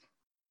dizzy.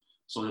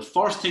 So the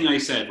first thing I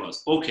said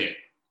was, okay,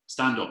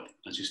 stand up.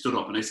 And she stood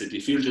up and I said, "Do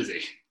you feel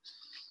dizzy?"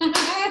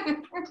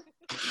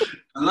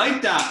 And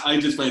like that, I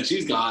just went,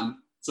 she's gone.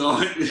 So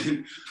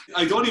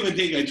I don't even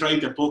think I tried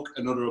to book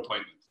another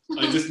appointment.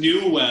 I just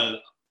knew, well,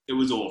 it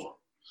was over.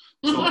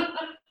 So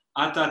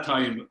at that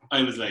time,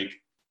 I was like,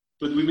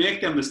 but we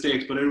make them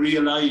mistakes, but I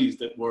realized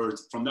that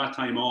words from that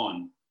time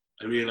on,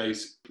 I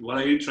realized what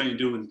I try and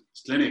do in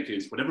clinic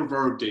is whatever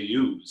verb they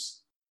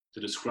use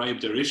to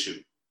describe their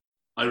issue,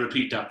 I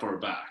repeat that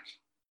verb back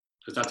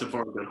because that's a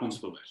verb they're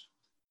comfortable with.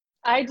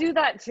 I do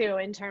that too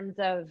in terms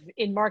of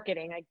in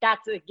marketing. Like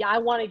that's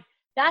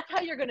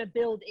how you're going to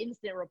build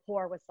instant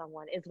rapport with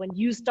someone is when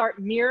you start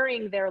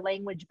mirroring their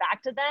language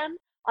back to them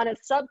on a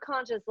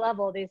subconscious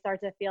level. They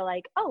start to feel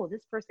like, oh,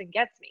 this person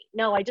gets me.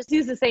 No, I just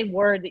use the same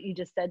word that you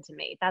just said to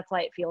me. That's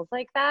why it feels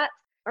like that.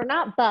 Or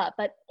not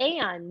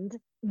and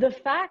the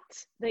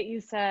fact that you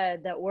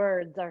said that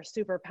words are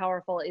super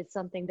powerful is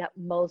something that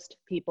most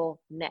people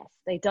miss.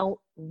 They don't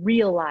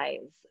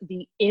realize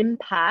the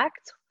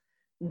impact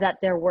that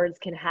their words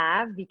can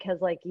have because,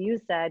 like you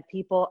said,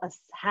 people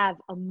have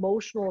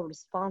emotional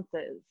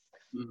responses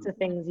to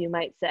things you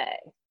might say.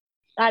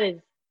 That is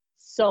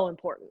so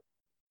important.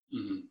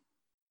 Mm-hmm.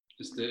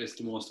 It's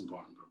the most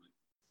important,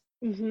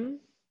 probably. Mm-hmm.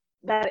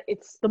 That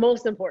it's the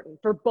most important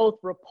for both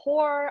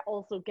rapport,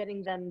 also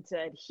getting them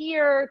to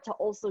adhere, to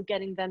also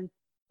getting them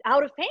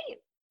out of pain.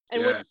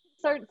 And when you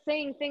start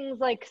saying things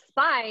like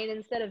spine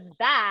instead of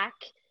back,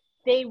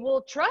 they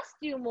will trust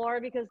you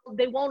more because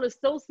they won't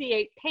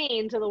associate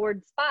pain to the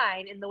word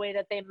spine in the way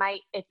that they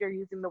might if you're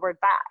using the word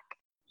back.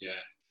 Yeah.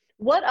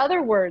 What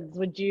other words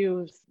would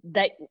you,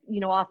 that, you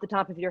know, off the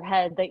top of your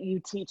head that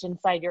you teach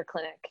inside your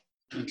clinic?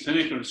 In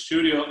clinic or in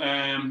studio,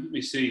 let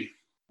me see.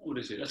 What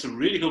is it? That's a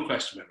really good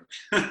question,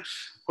 Beverly.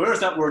 Where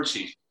is that word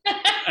sheet?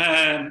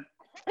 Yeah,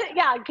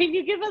 can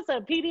you give us a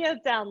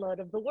PDF download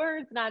of the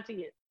words not to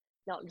use?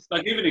 No,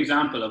 I'll give you an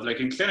example of like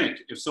in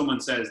clinic, if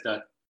someone says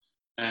that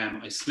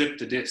I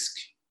slipped a disc,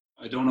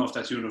 I don't know if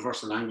that's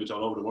universal language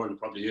all over the world, it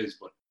probably is,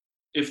 but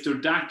if they're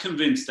that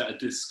convinced that a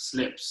disc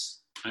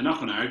slips, I'm not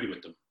going to argue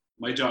with them.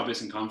 My job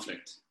isn't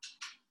conflict.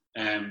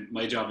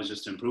 My job is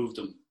just to improve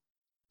them.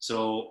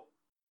 So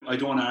I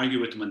don't want to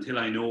argue with them until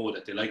I know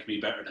that they like me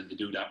better than they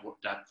do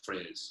that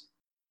phrase.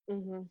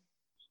 Mm-hmm.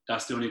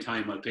 That's the only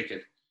time I'll pick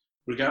it.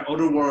 Regarding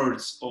other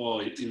words,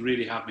 you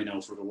really have me now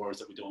for the words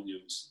that we don't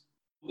use.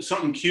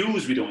 Certain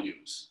cues we don't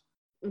use.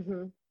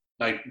 Mm-hmm.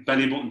 Like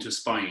belly button to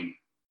spine.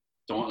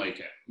 Don't like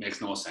it.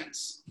 Makes no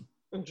sense.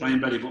 Mm-hmm. Try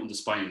and belly button to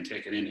spine and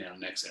take it in here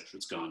and exhale.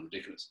 It's gone.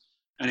 Ridiculous.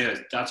 Anyway,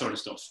 that sort of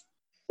stuff.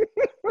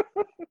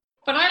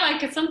 But I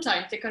like it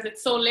sometimes because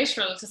it's so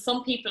literal to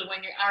some people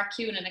when you're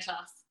RQing in a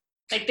class.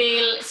 Like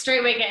they'll straight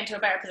away get into a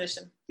better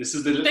position. This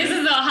is what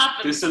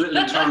happens. This is the little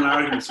internal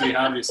arguments we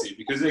have, you see,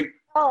 because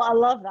I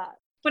love that.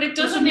 But it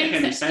doesn't make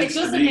any sense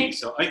to me.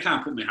 So I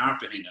can't put my heart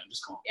behind it. I'm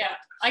just going. Yeah,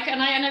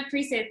 I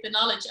appreciate the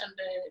knowledge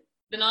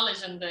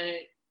and the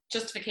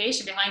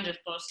justification behind it.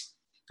 But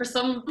for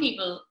some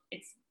people,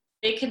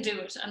 they can do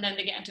it and then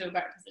they get into a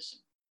better position.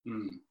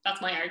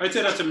 That's my argument. I'd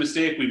say that's a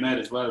mistake we made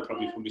as well.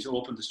 Probably when we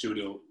opened the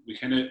studio,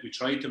 we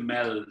tried to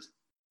meld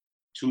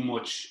too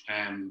much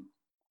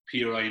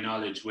PRI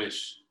knowledge with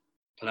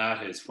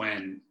Pilates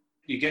when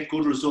you get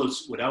good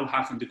results without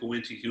having to go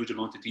into a huge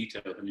amount of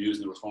detail when you're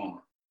using the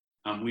reformer.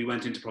 And we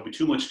went into probably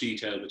too much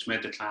detail, which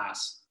made the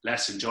class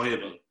less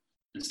enjoyable.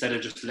 Instead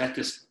of just let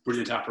this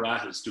brilliant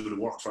apparatus do the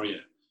work for you.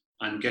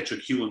 and get your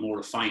queuing more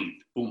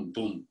refined. Boom,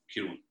 boom,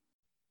 queuing.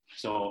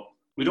 So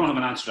we don't have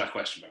an answer to that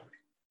question, Beverly.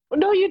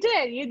 No, you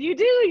did. You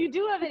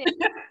do have an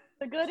answer.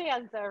 A good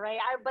answer, right?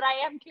 But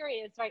I am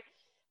curious, right?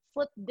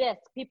 Slipped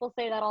disc. People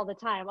say that all the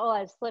time. Oh,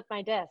 I've slipped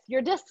my disc.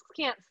 Your discs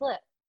can't slip.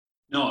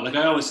 No, like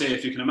I always say,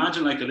 if you can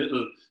imagine like there's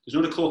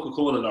not a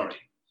Coca-Cola lorry,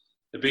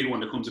 the big one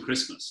that comes at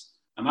Christmas.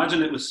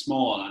 Imagine it was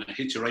small and it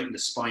hit you right in the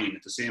spine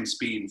at the same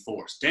speed and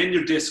force. Then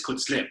your disc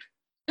could slip.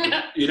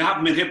 You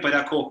haven't been hit by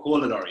that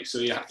Coca-Cola lorry, so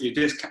your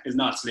disc is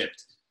not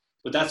slipped.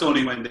 But that's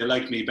only when they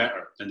like me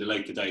better than they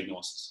like the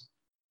diagnosis.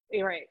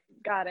 You're right.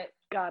 Got it.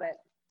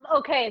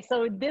 Okay,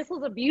 so this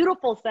was a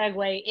beautiful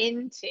segue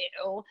into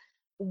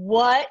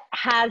what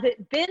has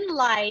it been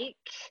like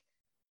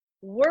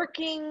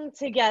working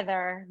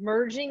together,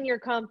 merging your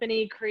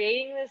company,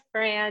 creating this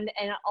brand,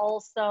 and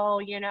also,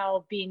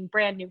 being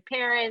brand new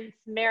parents,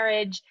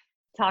 marriage.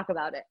 Talk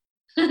about it.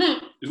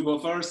 You go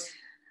first.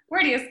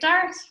 Where do you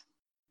start?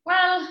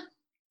 Well,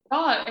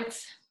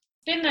 it's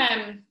been,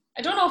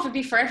 I don't know if it'd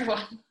be for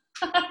everyone.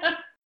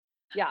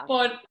 Yeah.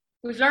 But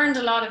we've learned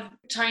a lot of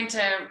trying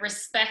to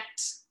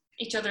respect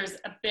each other's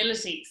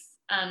abilities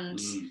and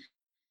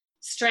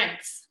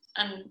strengths.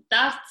 And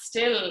that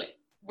still,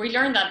 we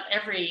learn that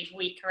every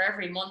week or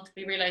every month.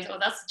 We realize, oh,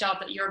 that's the job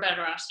that you're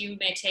better at. You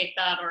may take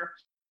that. Or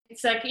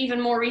it's like even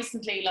more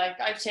recently, like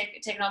I've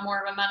taken on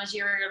more of a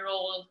managerial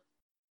role,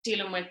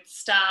 dealing with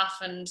staff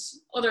and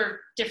other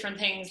different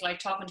things like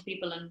talking to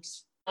people and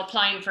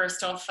applying for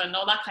stuff and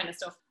all that kind of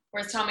stuff.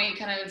 Whereas Tommy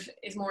kind of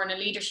is more in a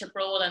leadership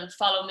role and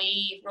follow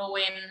me, row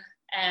in,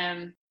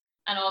 and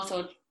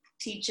also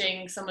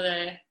teaching some of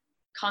the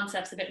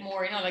concepts a bit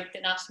more, like the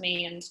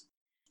anatomy and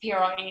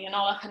PRI and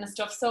all that kind of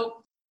stuff.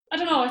 So I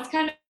don't know, it's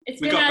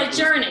been a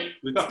journey.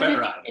 We got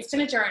better at it. It's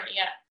been a journey,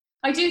 yeah.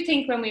 I do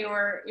think when we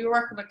were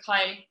working with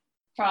Kyle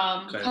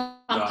from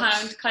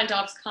Kyle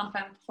Dobbs,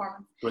 Compound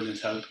Performance. Brilliant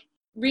help.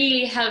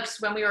 Really helped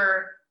when we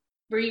were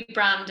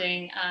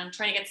rebranding and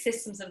trying to get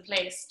systems in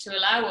place to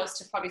allow us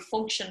to probably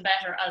function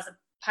better as a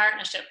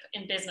partnership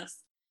in business,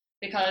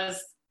 because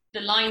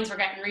the lines were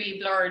getting really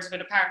blurred with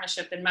a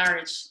partnership in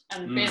marriage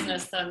and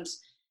business, and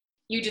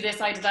you do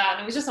this, I do that,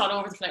 and it was just all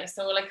over the place.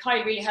 So like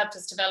Kai really helped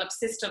us develop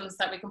systems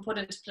that we can put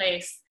into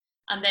place,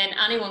 and then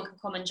anyone can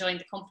come and join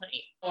the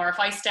company. Or if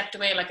I stepped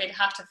away, like I'd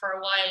have to for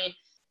a while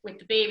with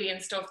the baby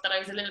and stuff, that I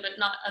was a little bit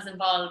not as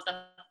involved,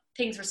 that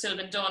things were still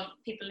being done,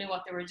 people knew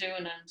what they were doing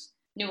and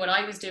knew what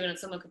I was doing, and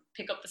someone could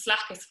pick up the slack,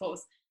 I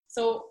suppose.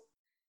 So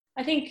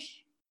I think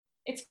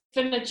it's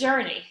been a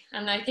journey,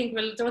 and I don't think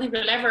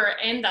we'll ever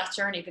end that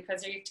journey,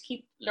 because you have to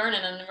keep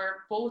learning, and we're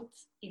both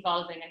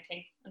evolving, I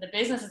think, and the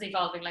business is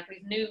evolving. Like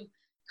we've new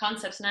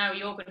concepts now.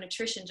 Yoga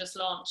Nutrition just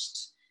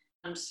launched,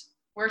 and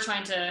we're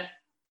trying to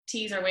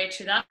tease our way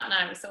through that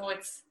now. So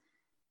it's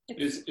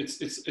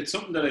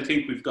something that I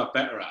think we've got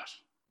better at.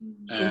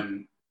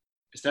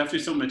 It's definitely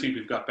something I think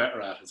we've got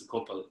better at as a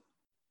couple,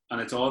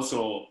 and it's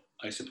also,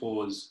 I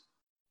suppose,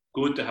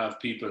 good to have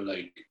people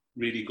like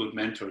really good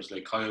mentors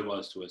like Kyle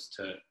was to us,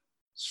 to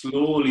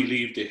slowly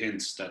leave the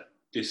hints that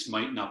this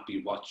might not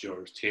be what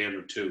you're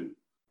tailored to.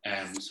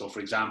 So for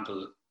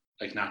example,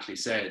 like Natalie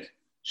said,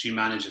 she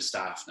manages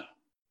staff now.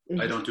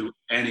 I don't do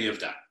any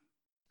of that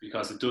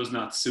because it does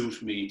not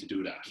suit me to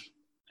do that.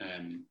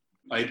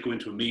 I'd go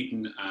into a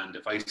meeting, and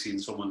if I seen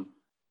someone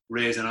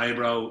raise an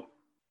eyebrow,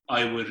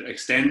 I would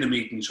extend the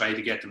meeting and try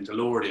to get them to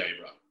lower the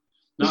eyebrow.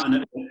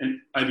 And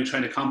I'd be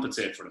trying to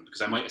compensate for them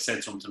because I might have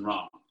said something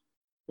wrong.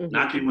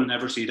 Natalie will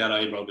never see that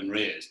eyebrow being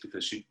raised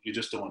because you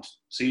just don't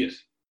see it.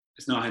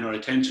 It's not in her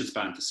attention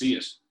span to see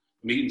it.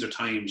 Meetings are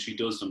timed, she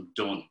does them,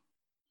 done.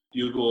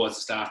 You go as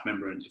a staff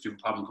member, and if you have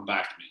a problem, come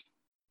back to me.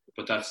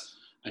 But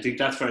I think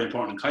that's very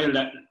important. And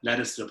Kyle led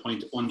us to the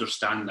point to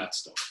understand that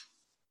stuff.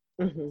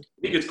 I think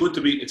it's good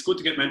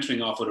to get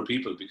mentoring off other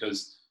people,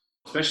 because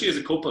especially as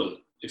a couple,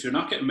 if you're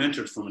not getting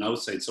mentored from an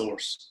outside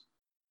source,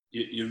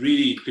 you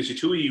really, because you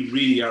two of you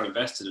really are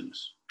invested in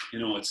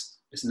it.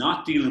 It's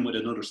not dealing with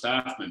another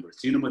staff member.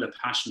 It's dealing with a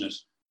passionate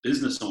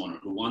business owner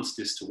who wants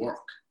this to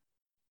work.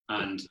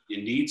 And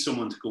you need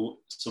someone to go,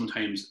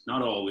 sometimes,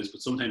 not always,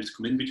 but sometimes to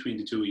come in between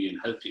the two of you and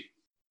help you.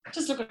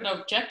 Just look at it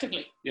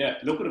objectively. Yeah,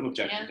 look at it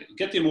objectively. Yeah.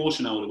 Get the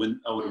emotion out of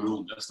the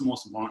room. That's the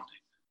most important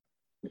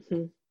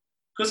thing.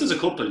 Because as a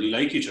couple, you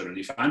like each other and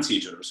you fancy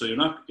each other. So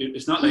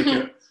it's not like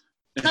you're...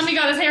 Tommy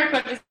got his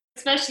haircut,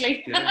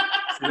 especially.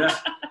 Yeah.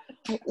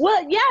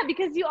 Well, yeah,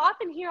 because you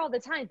often hear all the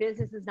time,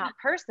 business is not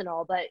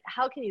personal, but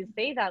how can you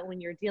say that when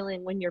your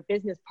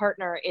business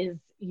partner is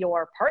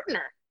your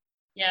partner?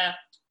 Yeah.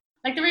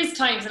 Like there is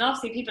times, and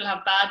obviously people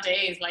have bad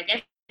days, like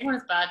everyone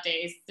has bad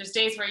days. There's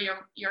days where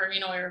you're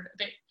a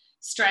bit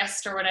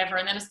stressed or whatever,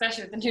 and then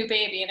especially with the new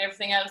baby and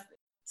everything else.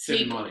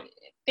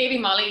 Baby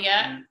Molly,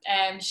 yeah.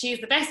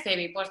 She's the best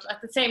baby, but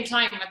at the same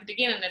time, at the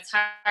beginning, it's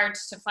hard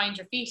to find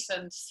your feet,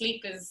 and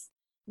sleep is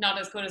not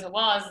as good as it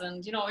was,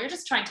 and you're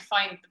just trying to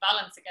find the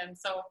balance again.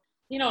 So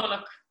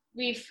look,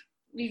 we've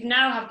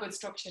now have good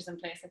structures in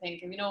place. I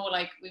think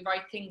like we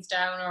write things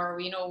down, or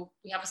we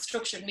have a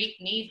structured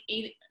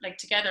meeting like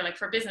together. Like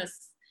for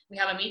business, we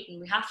have a meeting.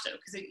 We have to,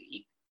 because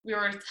we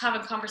were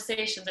having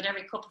conversations at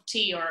every cup of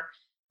tea or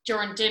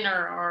during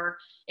dinner, or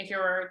if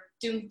you're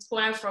going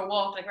out for a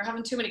walk, like we're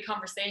having too many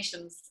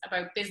conversations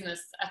about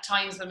business at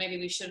times when maybe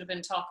we should have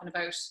been talking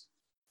about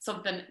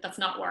something that's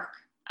not work.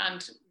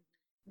 And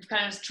we're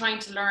kind of trying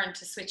to learn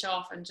to switch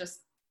off and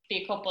just be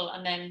a couple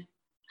and then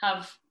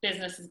have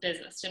business as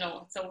business, you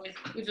know. So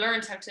we've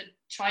learned how to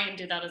try and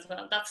do that as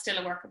well. That's still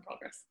a work in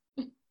progress.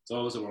 It's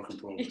always a work in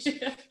progress.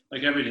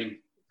 Like everything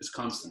is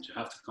constant. You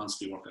have to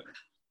constantly work at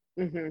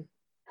it. Mm-hmm.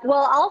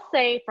 Well, I'll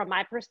say from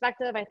my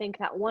perspective, I think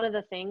that one of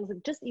the things,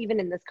 just even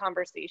in this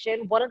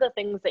conversation, one of the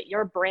things that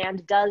your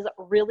brand does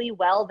really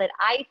well that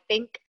I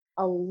think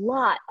a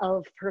lot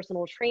of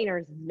personal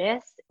trainers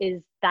miss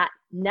is that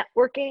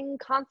networking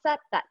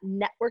concept, that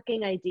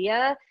networking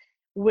idea,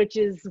 which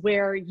is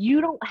where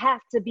you don't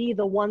have to be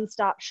the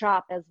one-stop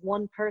shop as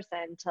one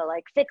person to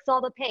like fix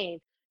all the pain,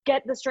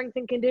 get the strength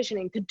and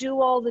conditioning, to do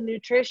all the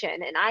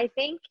nutrition. And I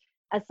think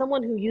as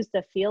someone who used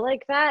to feel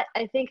like that,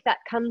 I think that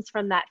comes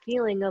from that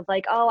feeling of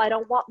like, oh, I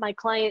don't want my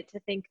client to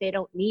think they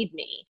don't need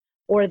me,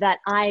 or that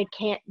I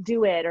can't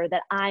do it, or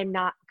that I'm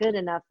not good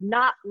enough,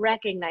 not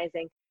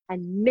recognizing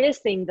and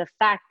missing the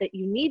fact that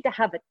you need to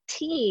have a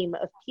team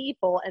of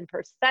people and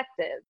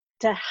perspective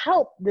to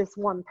help this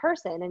one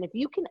person. And if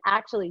you can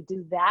actually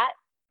do that,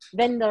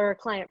 then they're a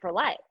client for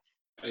life.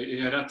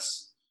 Yeah,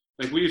 that's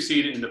like we've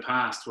seen it in the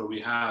past where we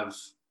have,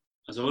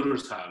 as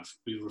others have,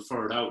 we've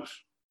referred out.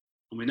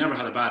 And we never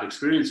had a bad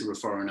experience of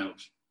referring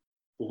out.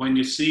 But when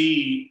you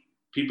see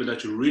people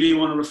that you really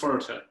want to refer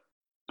to,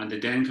 and they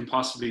then can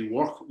possibly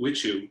work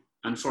with you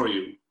and for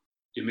you,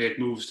 you make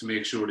moves to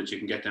make sure that you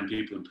can get them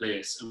people in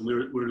place. And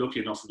we're lucky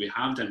enough that we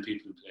have them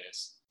people in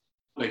place.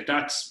 Like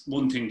that's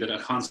one thing, that a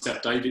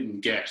concept I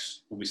didn't get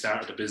when we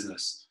started the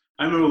business.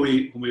 I remember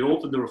when we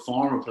opened the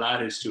Reformer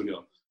Pilates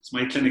studio, so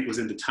my clinic was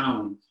in the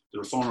town, the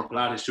Reformer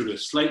Pilates studio,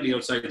 slightly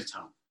outside the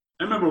town.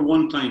 I remember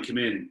one client came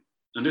in,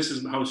 and this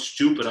is how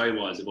stupid I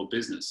was about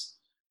business.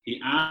 He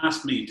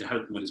asked me to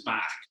help him with his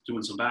back,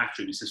 doing some back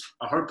treatment. He says,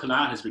 I heard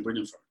Pilates be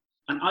brilliant for him.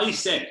 And I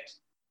said,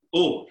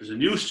 oh, there's a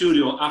new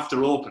studio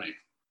after opening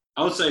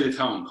outside the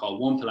town called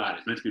One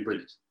Pilates, meant to be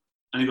brilliant.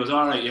 And he goes,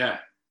 all right, yeah.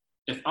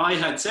 If I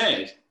had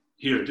said,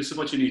 here, this is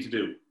what you need to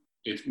do.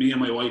 It's me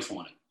and my wife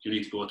on it. You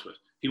need to go to it.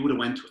 He would have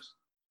went to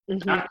it.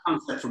 Mm-hmm. That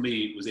concept for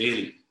me was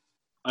alien.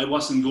 I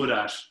wasn't good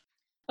at.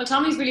 Well,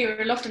 Tommy's really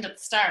reluctant at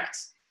the start.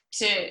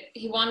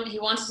 He wanted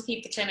to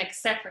keep the clinic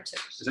separate to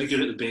it. It's like your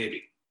little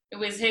baby. It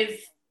was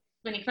his,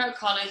 when he came out of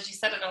college, he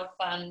set it up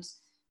and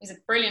it was a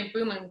brilliant,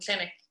 booming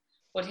clinic,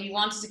 but he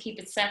wanted to keep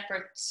it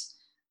separate.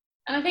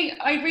 And I think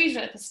I agreed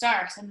with it at the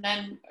start, and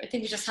then I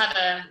think we just had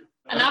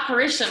an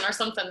apparition or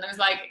something. It was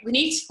like,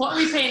 what are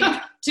we paying?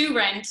 2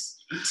 rent,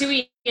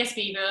 2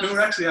 ESB bills, we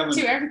were actually having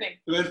 2 everything.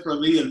 We went for a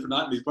meal for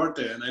Natalie's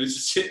birthday, and I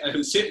was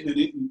sitting and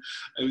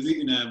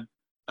eating a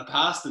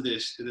pasta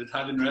dish in an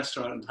Italian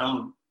restaurant in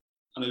town,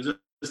 and I was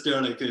just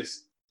there like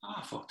this.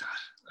 Oh, fuck that.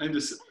 We're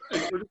just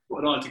putting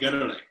it all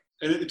together like.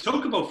 And it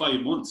took about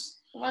 5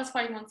 months. It was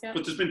 5 months, yeah.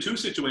 But there's been 2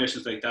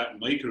 situations like that in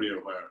my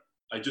career where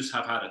I just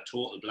have had a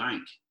total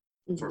blank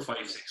for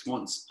 5-6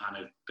 months, and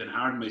I've been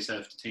hard on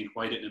myself to think,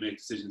 why didn't I make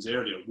decisions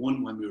earlier?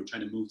 One, when we were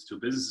trying to move to 2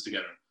 businesses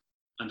together,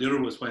 and the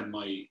other was when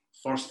my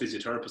first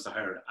physiotherapist I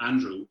hired,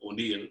 Andrew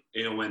O'Neill,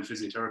 AON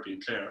Physiotherapy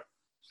in Clare,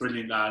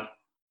 brilliant lad,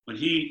 when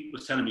he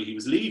was telling me he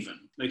was leaving,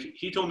 like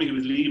he told me he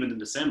was leaving in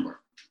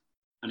December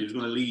and he was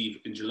going to leave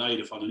in July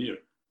the following year.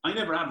 I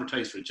never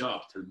advertised for a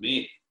job till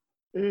May.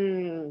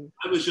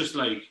 I was just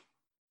like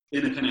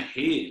in a kind of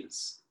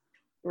haze.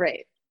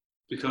 Right.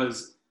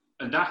 Because,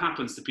 and that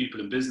happens to people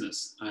in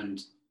business.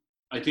 And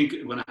I think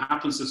when it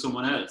happens to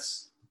someone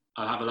else,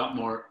 I'll have a lot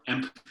more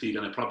empathy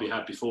than I probably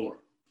had before.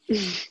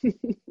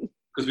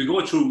 Because we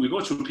go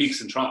through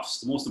peaks and troughs.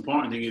 The most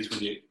important thing is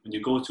when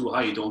you go too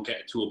high, you don't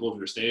get too above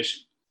your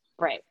station.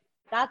 Right.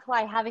 That's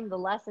why having the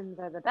lessons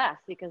are the best,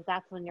 because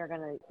that's when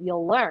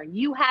you'll learn.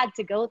 You had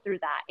to go through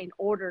that in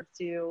order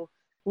to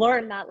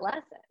learn that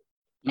lesson.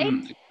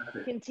 Exactly.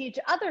 You can teach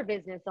other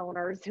business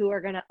owners who are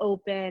going to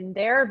open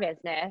their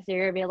business. You're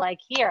going to be like,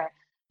 here,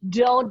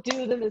 don't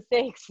do the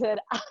mistakes that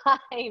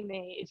I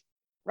made.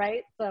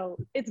 Right. So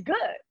it's good.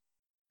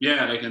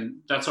 Yeah. Like, and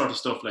that sort of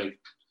stuff, like,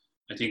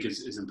 I think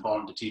is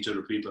important to teach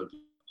other people.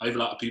 I have a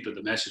lot of people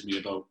that message me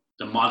about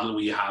the model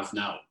we have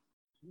now,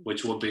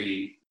 which would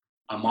be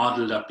a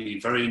model that be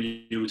very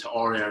new to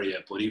our area,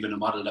 but even a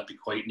model that be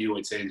quite new,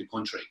 I'd say, in the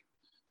country.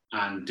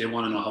 And they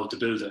want to know how to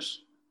build it.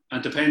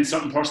 And depends,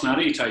 certain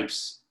personality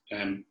types,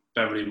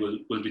 Beverly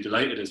will be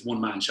delighted as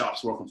one-man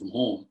shops working from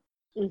home.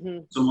 Mm-hmm.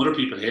 Some other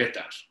people hate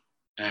that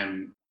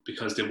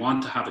because they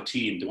want to have a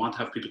team. They want to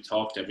have people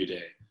talk to every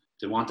day.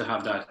 They want to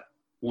have that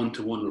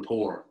one-to-one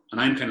rapport. And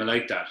I'm kind of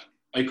like that.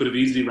 I could have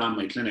easily ran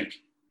my clinic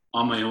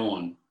on my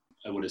own.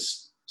 I would have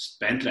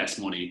spent less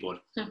money,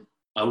 but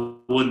I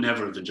would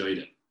never have enjoyed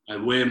it. I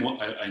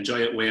enjoy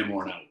it way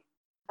more now.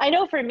 I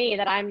know for me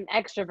that I'm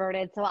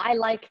extroverted, so I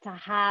like to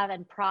have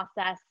and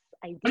process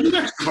ideas. Are you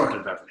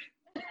extroverted, Beverly?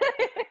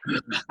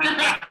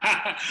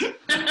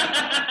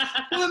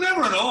 Well, I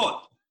never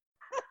know.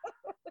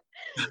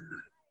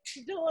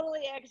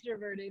 Totally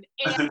extroverted.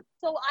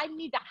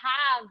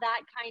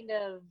 that kind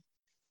of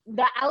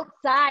the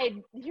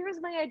outside, here's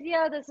my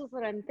idea, this is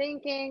what I'm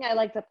thinking. I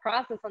like to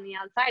process on the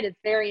outside. It's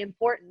very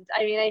important.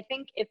 I mean, I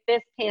think if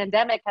this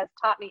pandemic has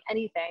taught me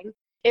anything,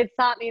 it's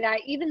taught me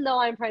that even though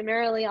I'm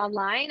primarily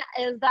online,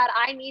 is that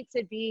I need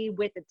to be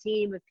with a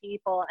team of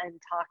people and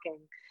talking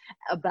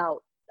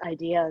about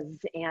ideas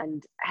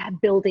and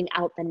building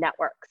out the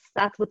networks.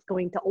 That's what's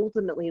going to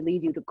ultimately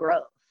lead you to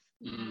growth.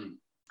 Mm-hmm.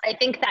 I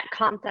think that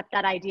concept,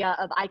 that idea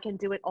of I can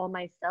do it all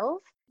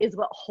myself, is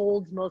what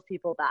holds most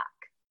people back.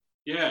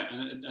 Yeah,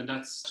 and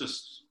that's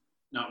just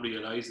not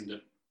realizing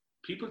that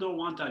people don't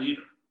want that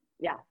either.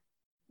 Yeah.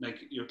 Like,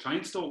 your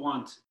clients don't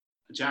want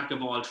a jack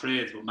of all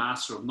trades but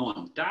master of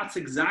none. That's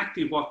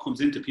exactly what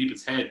comes into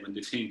people's head when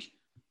they think,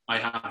 I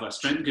have a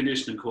strength and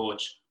conditioning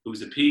coach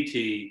who's a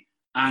PT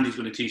and he's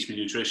going to teach me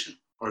nutrition,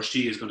 or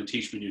she is going to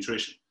teach me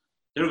nutrition.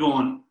 They're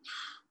going,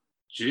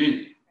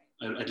 gee,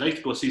 I'd like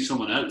to go see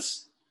someone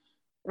else.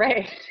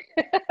 Right.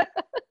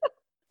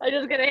 I'm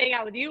just going to hang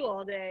out with you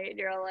all day. And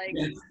you're like,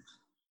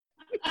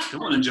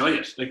 come on, enjoy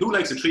it. Like, who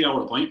likes a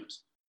 3-hour appointment?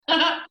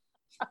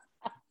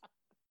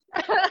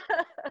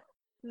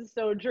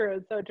 So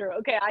true. So true.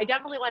 Okay. I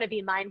definitely want to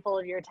be mindful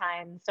of your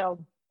time. So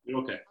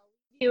You're okay.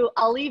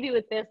 I'll leave you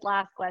with this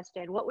last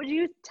question. What would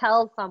you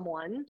tell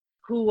someone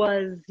who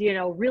was,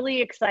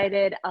 really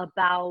excited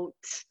about,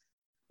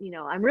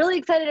 I'm really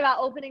excited about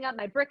opening up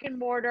my brick and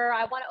mortar.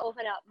 I want to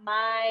open up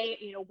my,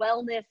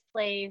 wellness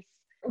place.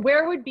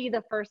 Where would be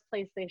the first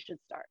place they should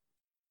start?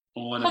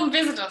 Come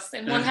visit us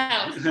in One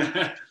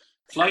Health.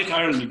 Fly to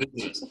Ireland and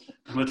visit us.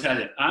 I'm going to tell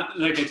you.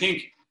 I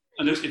think,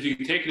 and if you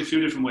can take it a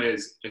few different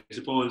ways, I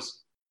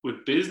suppose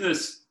with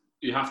business,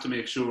 you have to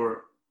make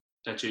sure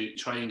that you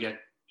try and get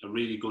a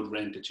really good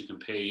rent that you can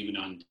pay even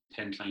on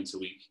 10 clients a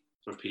week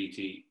for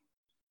PT.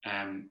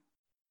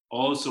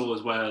 Also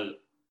as well,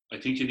 I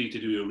think you need to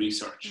do your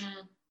research.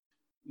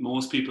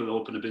 Most people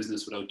open a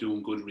business without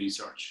doing good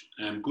research.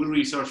 Good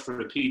research for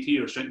a PT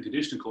or strength and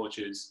conditioning coach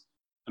is,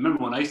 I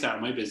remember when I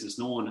started my business,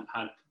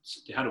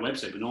 they had a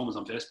website, but no one was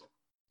on Facebook.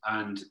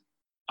 And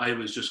I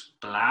was just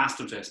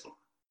blasting Facebook.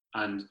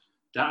 And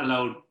that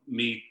allowed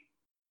me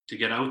to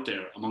get out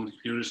there among the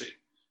community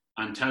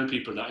and tell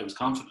people that I was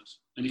confident.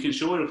 And you can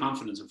show your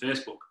confidence on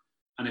Facebook.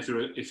 And if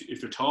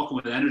you're talking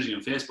with energy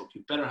on Facebook,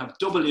 you better have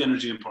double the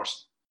energy in person,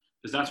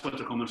 because that's what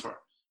they're coming for.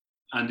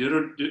 And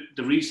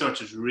the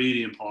research is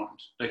really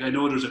important. Like, I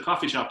know there's a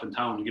coffee shop in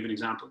town, to give an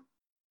example,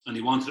 and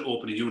he wanted to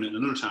open a unit in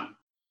another town.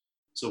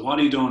 So what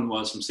he done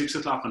was, from 6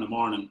 o'clock in the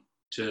morning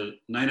till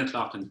 9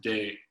 o'clock in the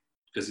day,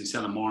 because he's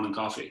selling morning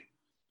coffee,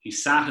 he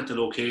sat at the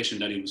location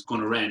that he was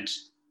going to rent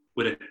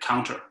with a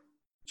counter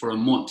for a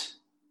month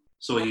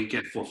so he'd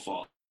get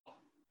footfall.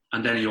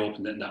 And then he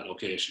opened it in that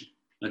location.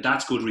 Now,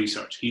 that's good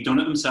research. He done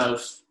it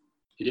himself.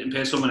 He didn't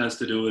pay someone else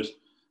to do it.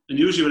 And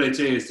usually what I'd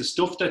say is the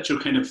stuff that you're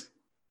kind of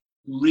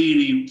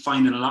really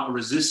finding a lot of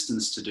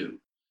resistance to do,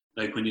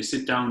 like when you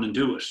sit down and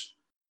do it,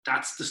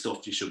 that's the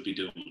stuff you should be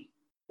doing.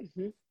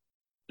 Mm-hmm.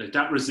 Like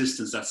that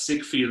resistance, that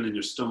sick feeling in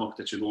your stomach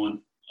that you're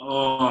going,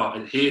 oh,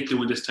 I hate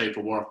doing this type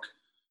of work.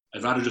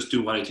 I'd rather just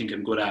do what I think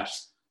I'm good at.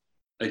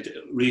 Like,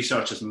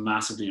 research is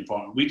massively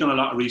important. We've done a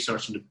lot of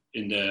research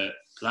in the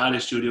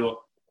Pilates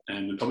studio,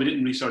 and we probably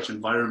didn't research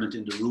environment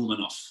in the room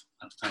enough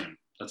at the time.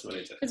 That's what I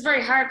think. It's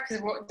very hard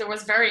because there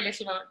was very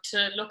little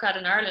to look at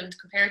in Ireland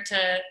compared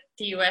to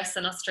the US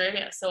and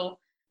Australia. So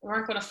we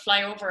weren't going to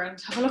fly over and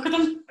have a look at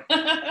them.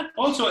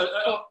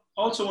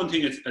 Also, one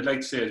thing I'd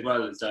like to say as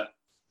well is that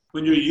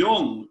when you're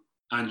young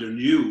and you're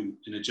new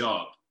in a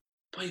job,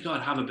 by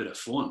God, have a bit of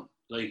fun.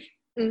 Like,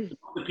 the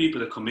people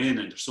that come in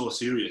and they're so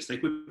serious.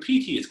 Like, with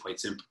PT, it's quite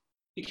simple.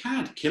 You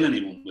can't kill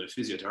anyone with a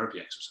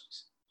physiotherapy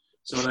exercise.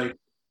 So, like,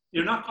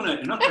 you're not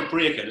gonna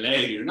break a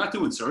leg. You're not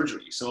doing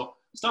surgery. So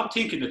stop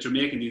thinking that you're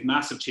making these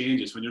massive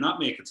changes when you're not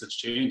making such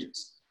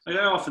changes. Like,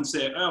 I often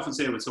say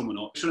with someone,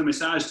 should I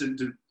massage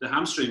the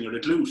hamstring or the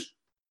glute?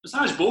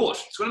 Massage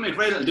both. It's going to make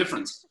very little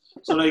difference.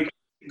 So, like,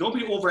 don't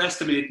be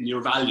overestimating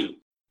your value.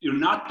 You're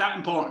not that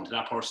important to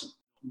that person.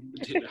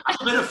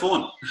 Have a bit of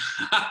fun.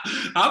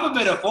 Have a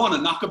bit of fun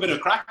and knock a bit of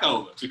crack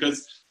out of it.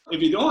 Because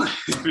if you don't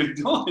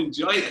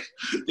enjoy it,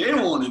 they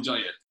won't enjoy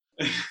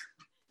it.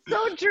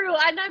 So true.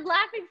 And I'm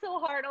laughing so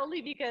hard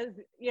only because,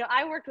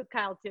 I worked with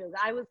Kyle too.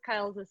 I was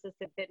Kyle's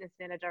assistant fitness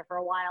manager for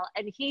a while.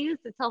 And he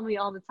used to tell me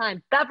all the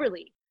time,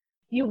 Beverly,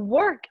 you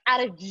work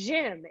at a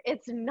gym.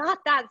 It's not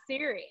that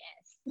serious.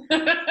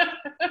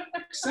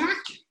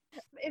 Exactly.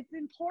 It's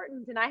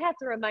important. And I have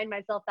to remind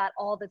myself that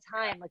all the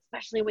time, like,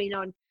 especially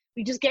when,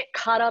 we just get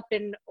caught up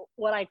in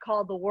what I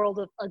call the world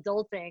of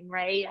adulting,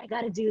 right? I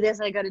got to do this,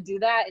 I got to do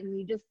that. And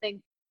you just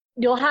think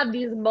you'll have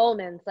these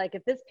moments, like,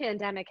 if this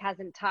pandemic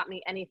hasn't taught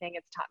me anything,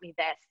 it's taught me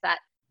this, that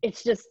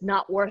it's just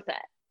not worth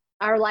it.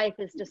 Our life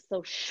is just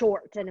so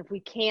short. And if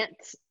we can't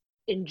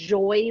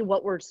enjoy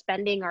what we're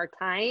spending our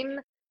time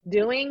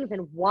doing,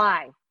 then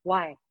why?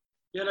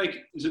 Yeah, like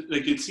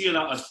you'd see a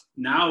lot of,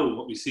 now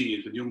what we see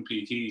is with young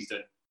PTs,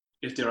 that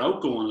if they're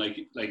outgoing,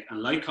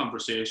 like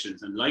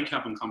conversations and like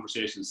having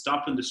conversations,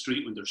 stop in the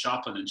street when they're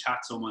shopping and chat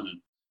someone,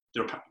 and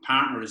their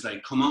partner is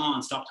like, come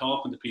on, stop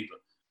talking to people.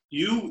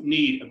 you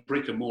need a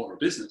brick and mortar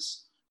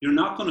business. You're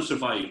not going to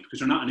survive because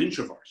you're not an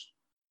introvert.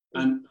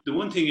 And the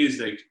one thing is,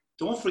 like,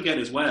 don't forget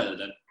as well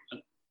that,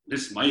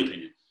 this is my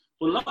opinion,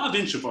 but a lot of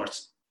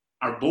introverts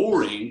are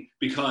boring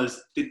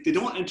because they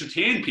don't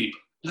entertain people.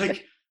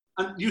 Like,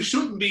 and you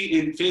shouldn't be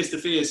in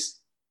face-to-face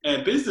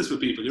business with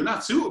people. You're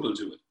not suitable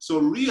to it. So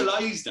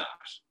realize that.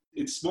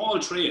 It's small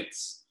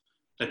traits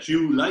that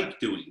you like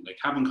doing, like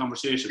having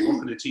conversation,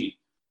 working in a team.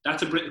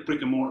 That's a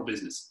brick and mortar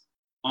business.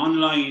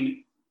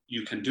 Online,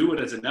 you can do it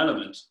as an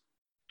element,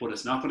 but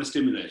it's not going to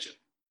stimulate you.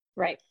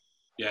 Right.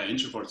 Yeah,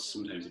 introverts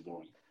sometimes are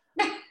boring.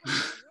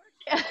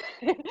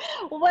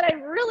 Well, what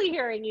I'm really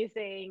hearing you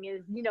saying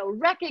is,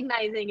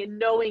 recognizing and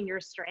knowing your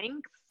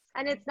strengths.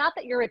 And it's not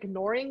that you're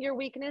ignoring your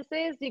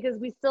weaknesses, because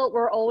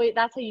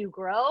that's how you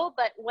grow.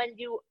 But when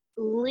you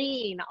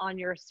lean on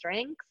your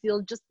strengths,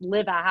 you'll just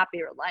live a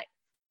happier life.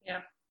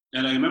 Yeah.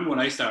 And I remember when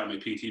I started my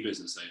PT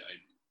business,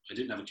 I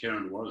didn't have a care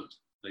in the world.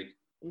 Like,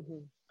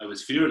 I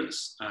was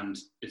fearless. And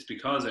it's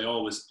because I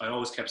always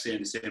kept saying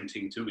the same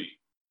thing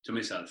to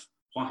myself.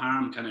 What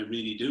harm can I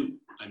really do?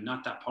 I'm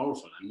not that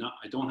powerful.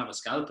 I don't have a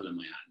scalpel in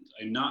my hand.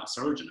 I'm not a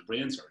surgeon, a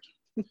brain surgeon.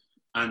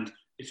 And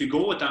if you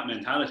go with that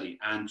mentality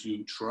and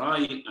you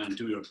try and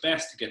do your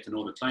best to get to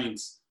know the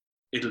clients,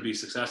 it'll be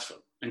successful.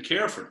 And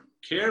care for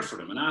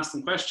them and ask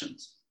them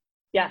questions.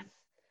 Yes.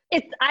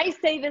 I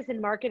say this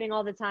in marketing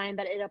all the time,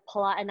 but it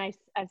applies, and I've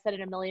said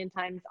it a million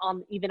times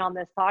even on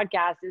this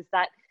podcast, is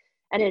that,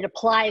 and it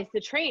applies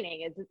to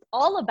training, is it's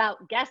all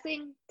about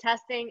guessing,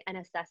 testing, and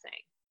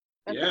assessing.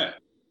 That's it.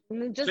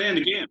 And then just playing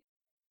the game.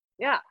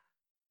 Yeah.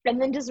 And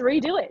then just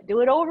redo it. Do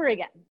it over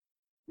again.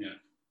 Yeah.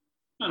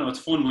 I know, it's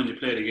fun when you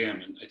play the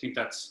game. And I think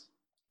that's...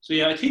 So,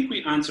 yeah, I think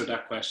we answered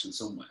that question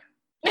somewhere.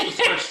 What was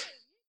the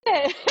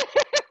question?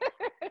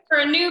 For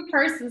a new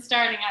person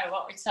starting out,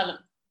 what would you tell them?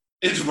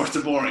 Introverts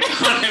are boring.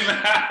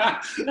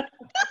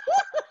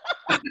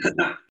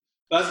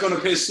 That's going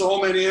to piss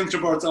so many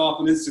introverts off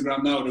on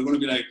Instagram now. They're going to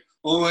be like,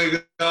 oh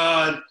my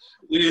God,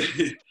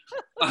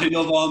 I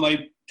love all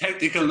my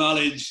technical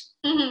knowledge.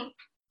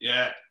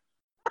 Yeah.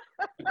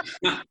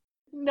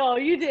 No,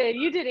 you did.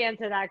 You did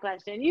answer that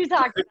question. You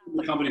talked about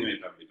the company made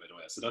properly, by the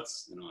way. So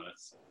that's.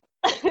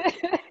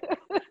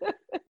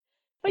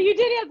 But you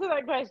did answer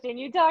that question.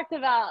 You talked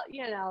about,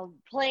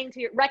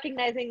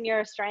 recognizing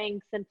your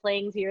strengths and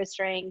playing to your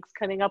strengths,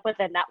 coming up with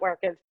a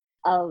network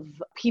of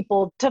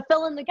people to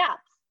fill in the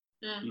gaps.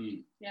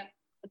 Yeah.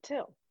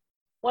 Too.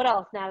 What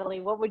else, Natalie?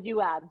 What would you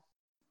add?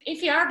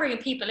 If you are bringing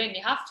people in,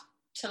 you have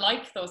to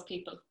like those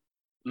people.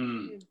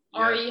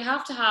 Or you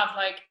have to have,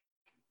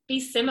 be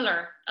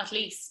similar at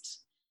least.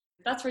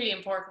 That's really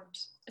important,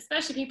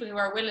 especially people who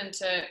are willing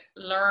to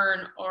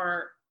learn,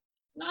 or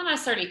not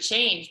necessarily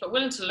change, but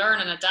willing to learn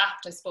and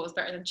adapt, I suppose,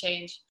 better than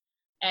change.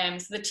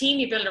 So the team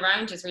you build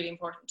around you is really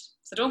important.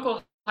 So don't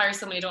go hire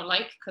someone you don't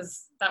like,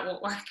 because that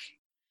won't work.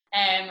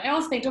 I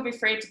also think don't be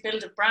afraid to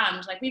build a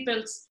brand. Like, we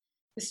built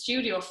the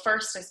studio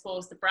first, I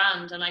suppose, the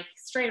brand, and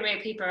straight away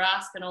people are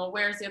asking, oh,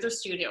 where's the other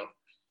studio?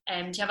 Do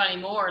you have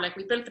any more?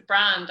 We built the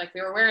brand,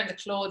 we were wearing the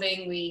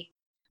clothing,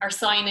 our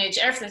signage,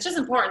 everything. It's just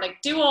important.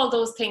 Do all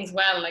those things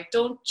well.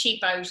 Don't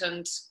cheap out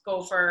and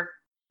go for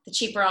the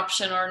cheaper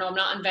option, or no, I'm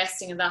not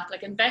investing in that.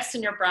 Invest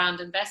in your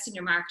brand, invest in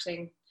your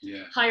marketing.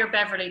 Yeah. Hire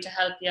Beverly to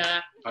help you.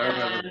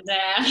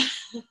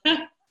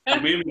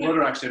 And me and my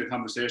brother actually had a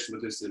conversation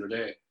with this the other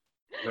day,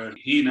 where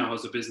he now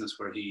has a business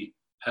where he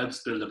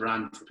helps build a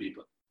brand for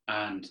people.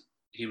 And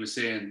he was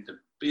saying the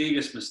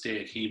biggest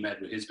mistake he made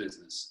with his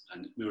business,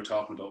 and we were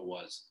talking about,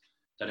 was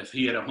that if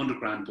he had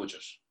 $100,000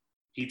 budget,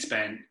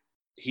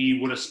 he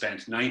would have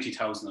spent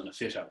 90,000 on a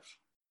fit out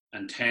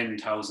and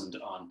 10,000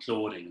 on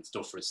clothing and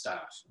stuff for his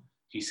staff.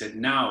 He said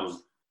now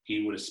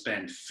he would have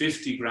spent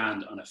 50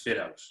 grand on a fit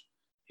out.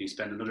 He'd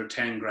spend another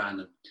 10 grand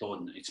on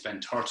clothing. He'd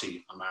spend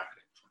 30 on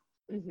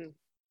marketing.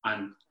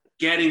 And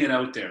getting it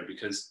out there,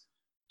 because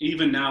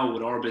even now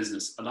with our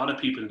business, a lot of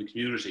people in the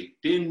community,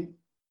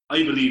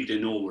 I believe they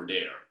know we're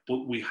there,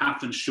 but we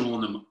haven't shown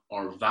them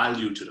our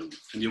value to them.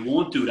 And you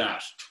won't do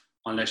that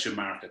unless you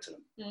market to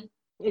them.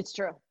 It's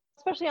true.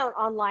 Especially on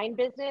online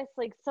business,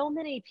 so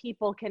many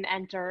people can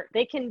enter.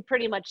 They can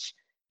pretty much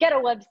get a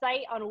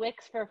website on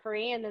Wix for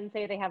free and then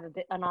say they have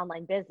an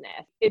online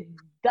business.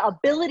 The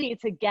ability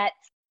to get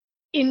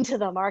into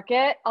the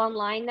market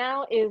online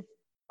now is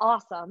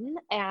awesome,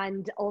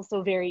 and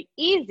also very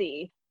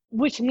easy,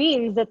 which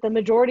means that the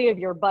majority of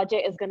your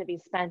budget is going to be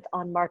spent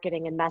on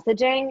marketing and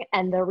messaging.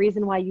 And the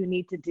reason why you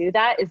need to do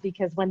that is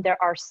because when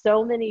there are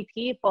so many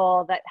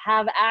people that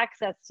have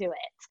access to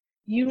it,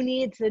 you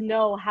need to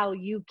know how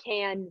you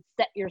can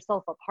set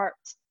yourself apart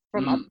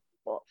from other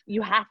people.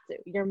 You have to.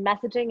 Your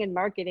messaging and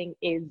marketing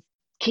is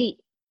key.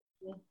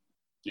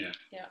 Yeah.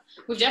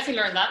 We've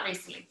definitely learned that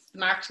recently, the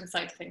marketing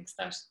side of things,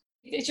 that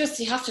it's just,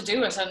 you have to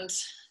do it, and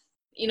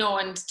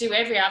and do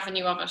every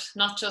avenue of it,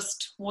 not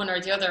just one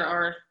or the other,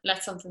 or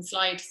let something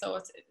slide. So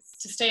it's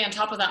to stay on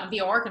top of that and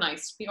be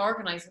organized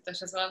with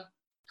it as well,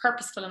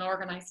 purposeful and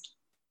organized.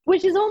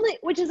 Which is only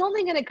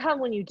going to come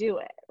when you do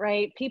it,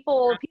 right?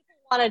 People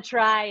want to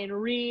try and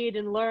read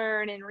and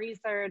learn and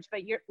research,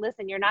 but you're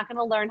not going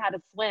to learn how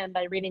to swim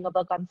by reading a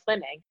book on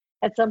swimming.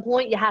 At some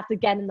point you have to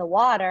get in the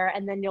water,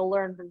 and then you'll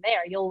learn from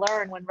there. You'll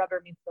learn when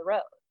rubber meets the road.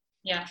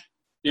 Yeah.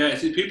 Yeah, I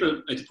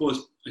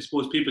suppose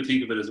people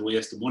think of it as a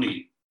waste of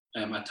money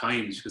at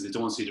times because they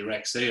don't see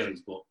direct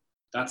sales, but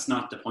that's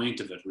not the point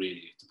of it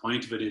really. The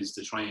point of it is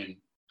to try and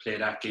play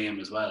that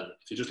game as well.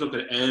 If you just look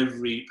at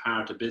every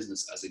part of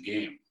business as a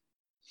game,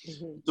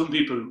 some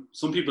people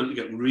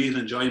get real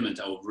enjoyment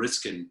out of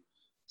risking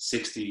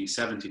 60,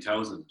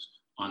 70,000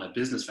 on a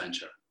business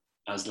venture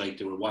as like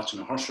they were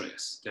watching a horse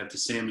race. They have the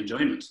same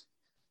enjoyment.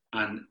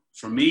 And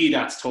for me,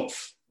 that's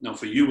tough. Now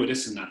for you, it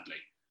isn't, Natalie.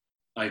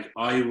 Like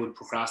I would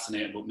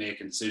procrastinate about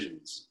making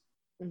decisions.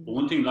 But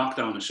one thing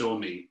lockdown has shown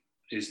me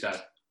is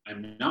that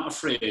I'm not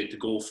afraid to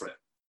go for it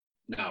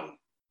now,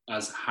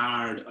 as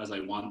hard as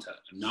I want it.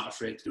 I'm not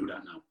afraid to do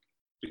that now.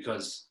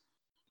 Because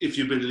if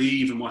you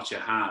believe in what you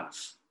have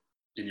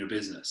in your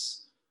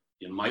business,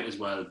 you might as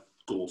well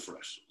go for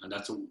it. And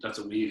that's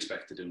what we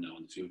expect to do now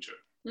in the future.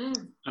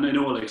 And I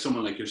know like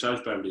someone like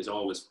yourself, Beverly, has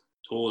always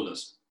told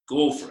us,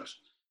 go for it.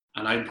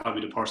 And I'm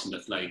probably the person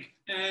that's like,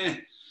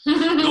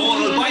 no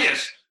one will buy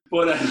it.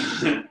 But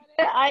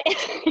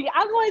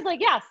I'm always like,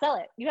 yeah, sell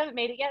it. You haven't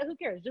made it yet. Who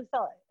cares? Just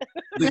sell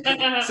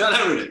it. Sell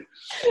everything.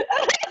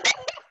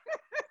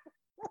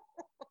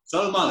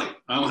 Sell Molly.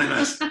 I want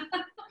that.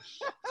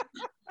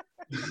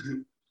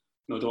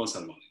 No, don't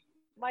sell Molly.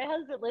 My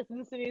husband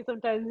listens to me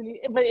sometimes,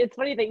 but it's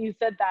funny that you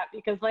said that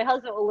because my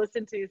husband will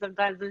listen to me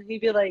sometimes and he'd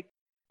be like,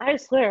 I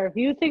swear, if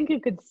you think you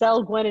could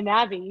sell Gwen and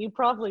Abby, you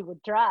probably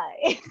would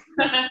try.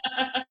 I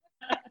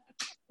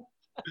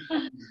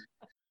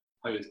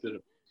just did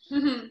it.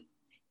 Mm-hmm.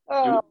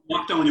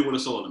 Lockdown, you would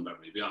have sold them,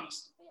 Beverly, be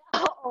honest.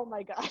 Oh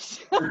my gosh.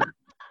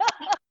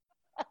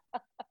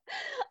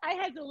 I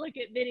had to look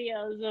at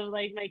videos of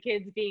like my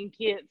kids being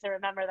cute to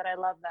remember that I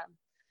love them.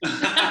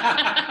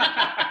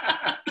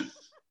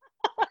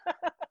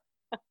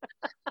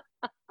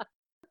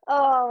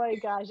 Oh my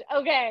gosh.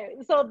 Okay.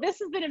 So this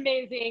has been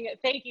amazing.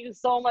 Thank you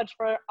so much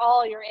for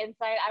all your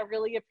insight. I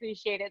really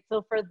appreciate it.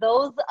 So for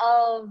those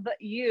of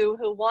you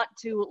who want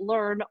to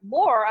learn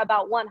more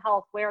about One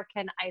Health, where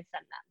can I send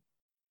them?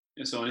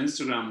 Yeah, so on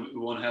Instagram,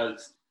 One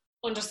Health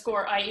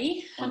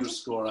 _IE.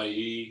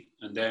 _IE.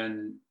 And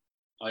then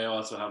I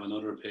also have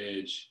another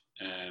page,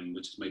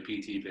 which is my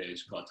PT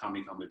page called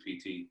Tommy Conway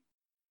PT,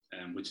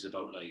 which is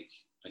about like,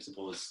 I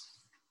suppose,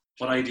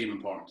 what I deem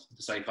important,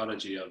 the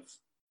psychology of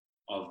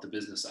the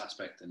business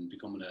aspect and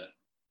becoming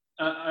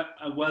a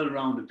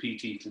well-rounded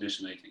PT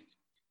clinician, I think.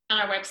 And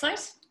our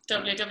website,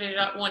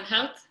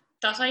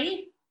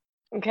 www.onehealth.ie.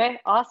 Okay,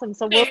 awesome.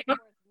 So Facebook.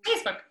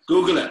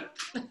 Google it.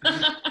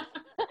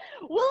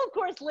 We'll, of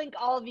course, link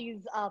all of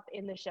these up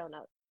in the show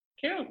notes.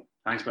 Cool.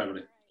 Thanks,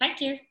 Beverly.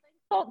 Thank you.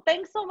 Oh,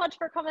 thanks so much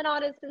for coming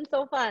on. It's been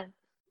so fun.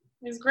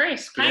 It was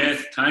great. Great.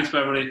 Thanks,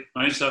 Beverly.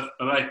 Mind yourself.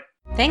 Bye-bye.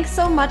 Thanks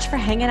so much for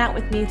hanging out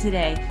with me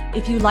today.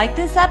 If you like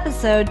this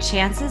episode,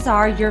 chances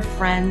are your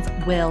friends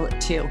will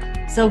too.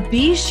 So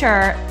be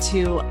sure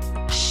to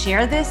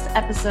share this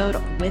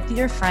episode with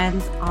your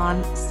friends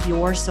on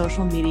your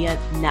social media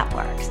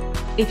networks.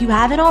 If you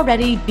haven't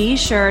already, be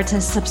sure to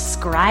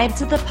subscribe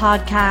to the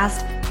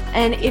podcast.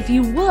 And if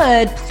you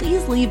would,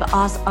 please leave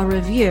us a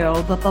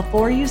review. But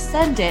before you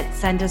send it,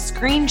 send a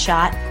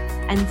screenshot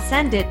and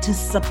send it to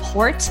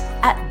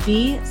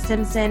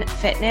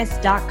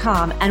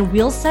support@bsimpsonfitness.com, and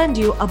we'll send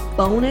you a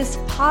bonus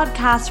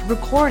podcast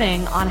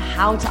recording on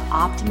how to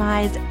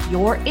optimize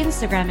your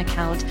Instagram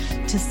account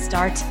to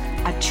start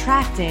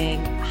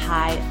attracting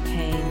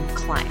high-paying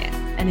clients.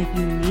 And if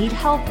you need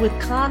help with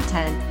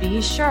content,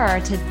 be sure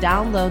to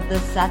download the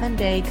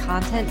 7-day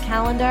content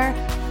calendar,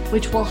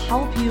 which will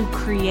help you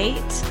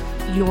create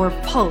your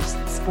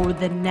posts for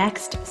the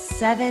next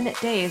 7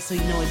 days so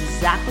you know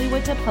exactly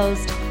what to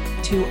post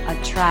to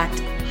attract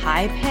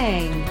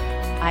high-paying,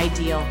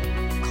 ideal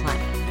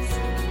clients.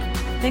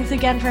 Thanks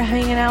again for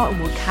hanging out, and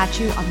we'll catch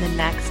you on the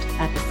next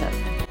episode.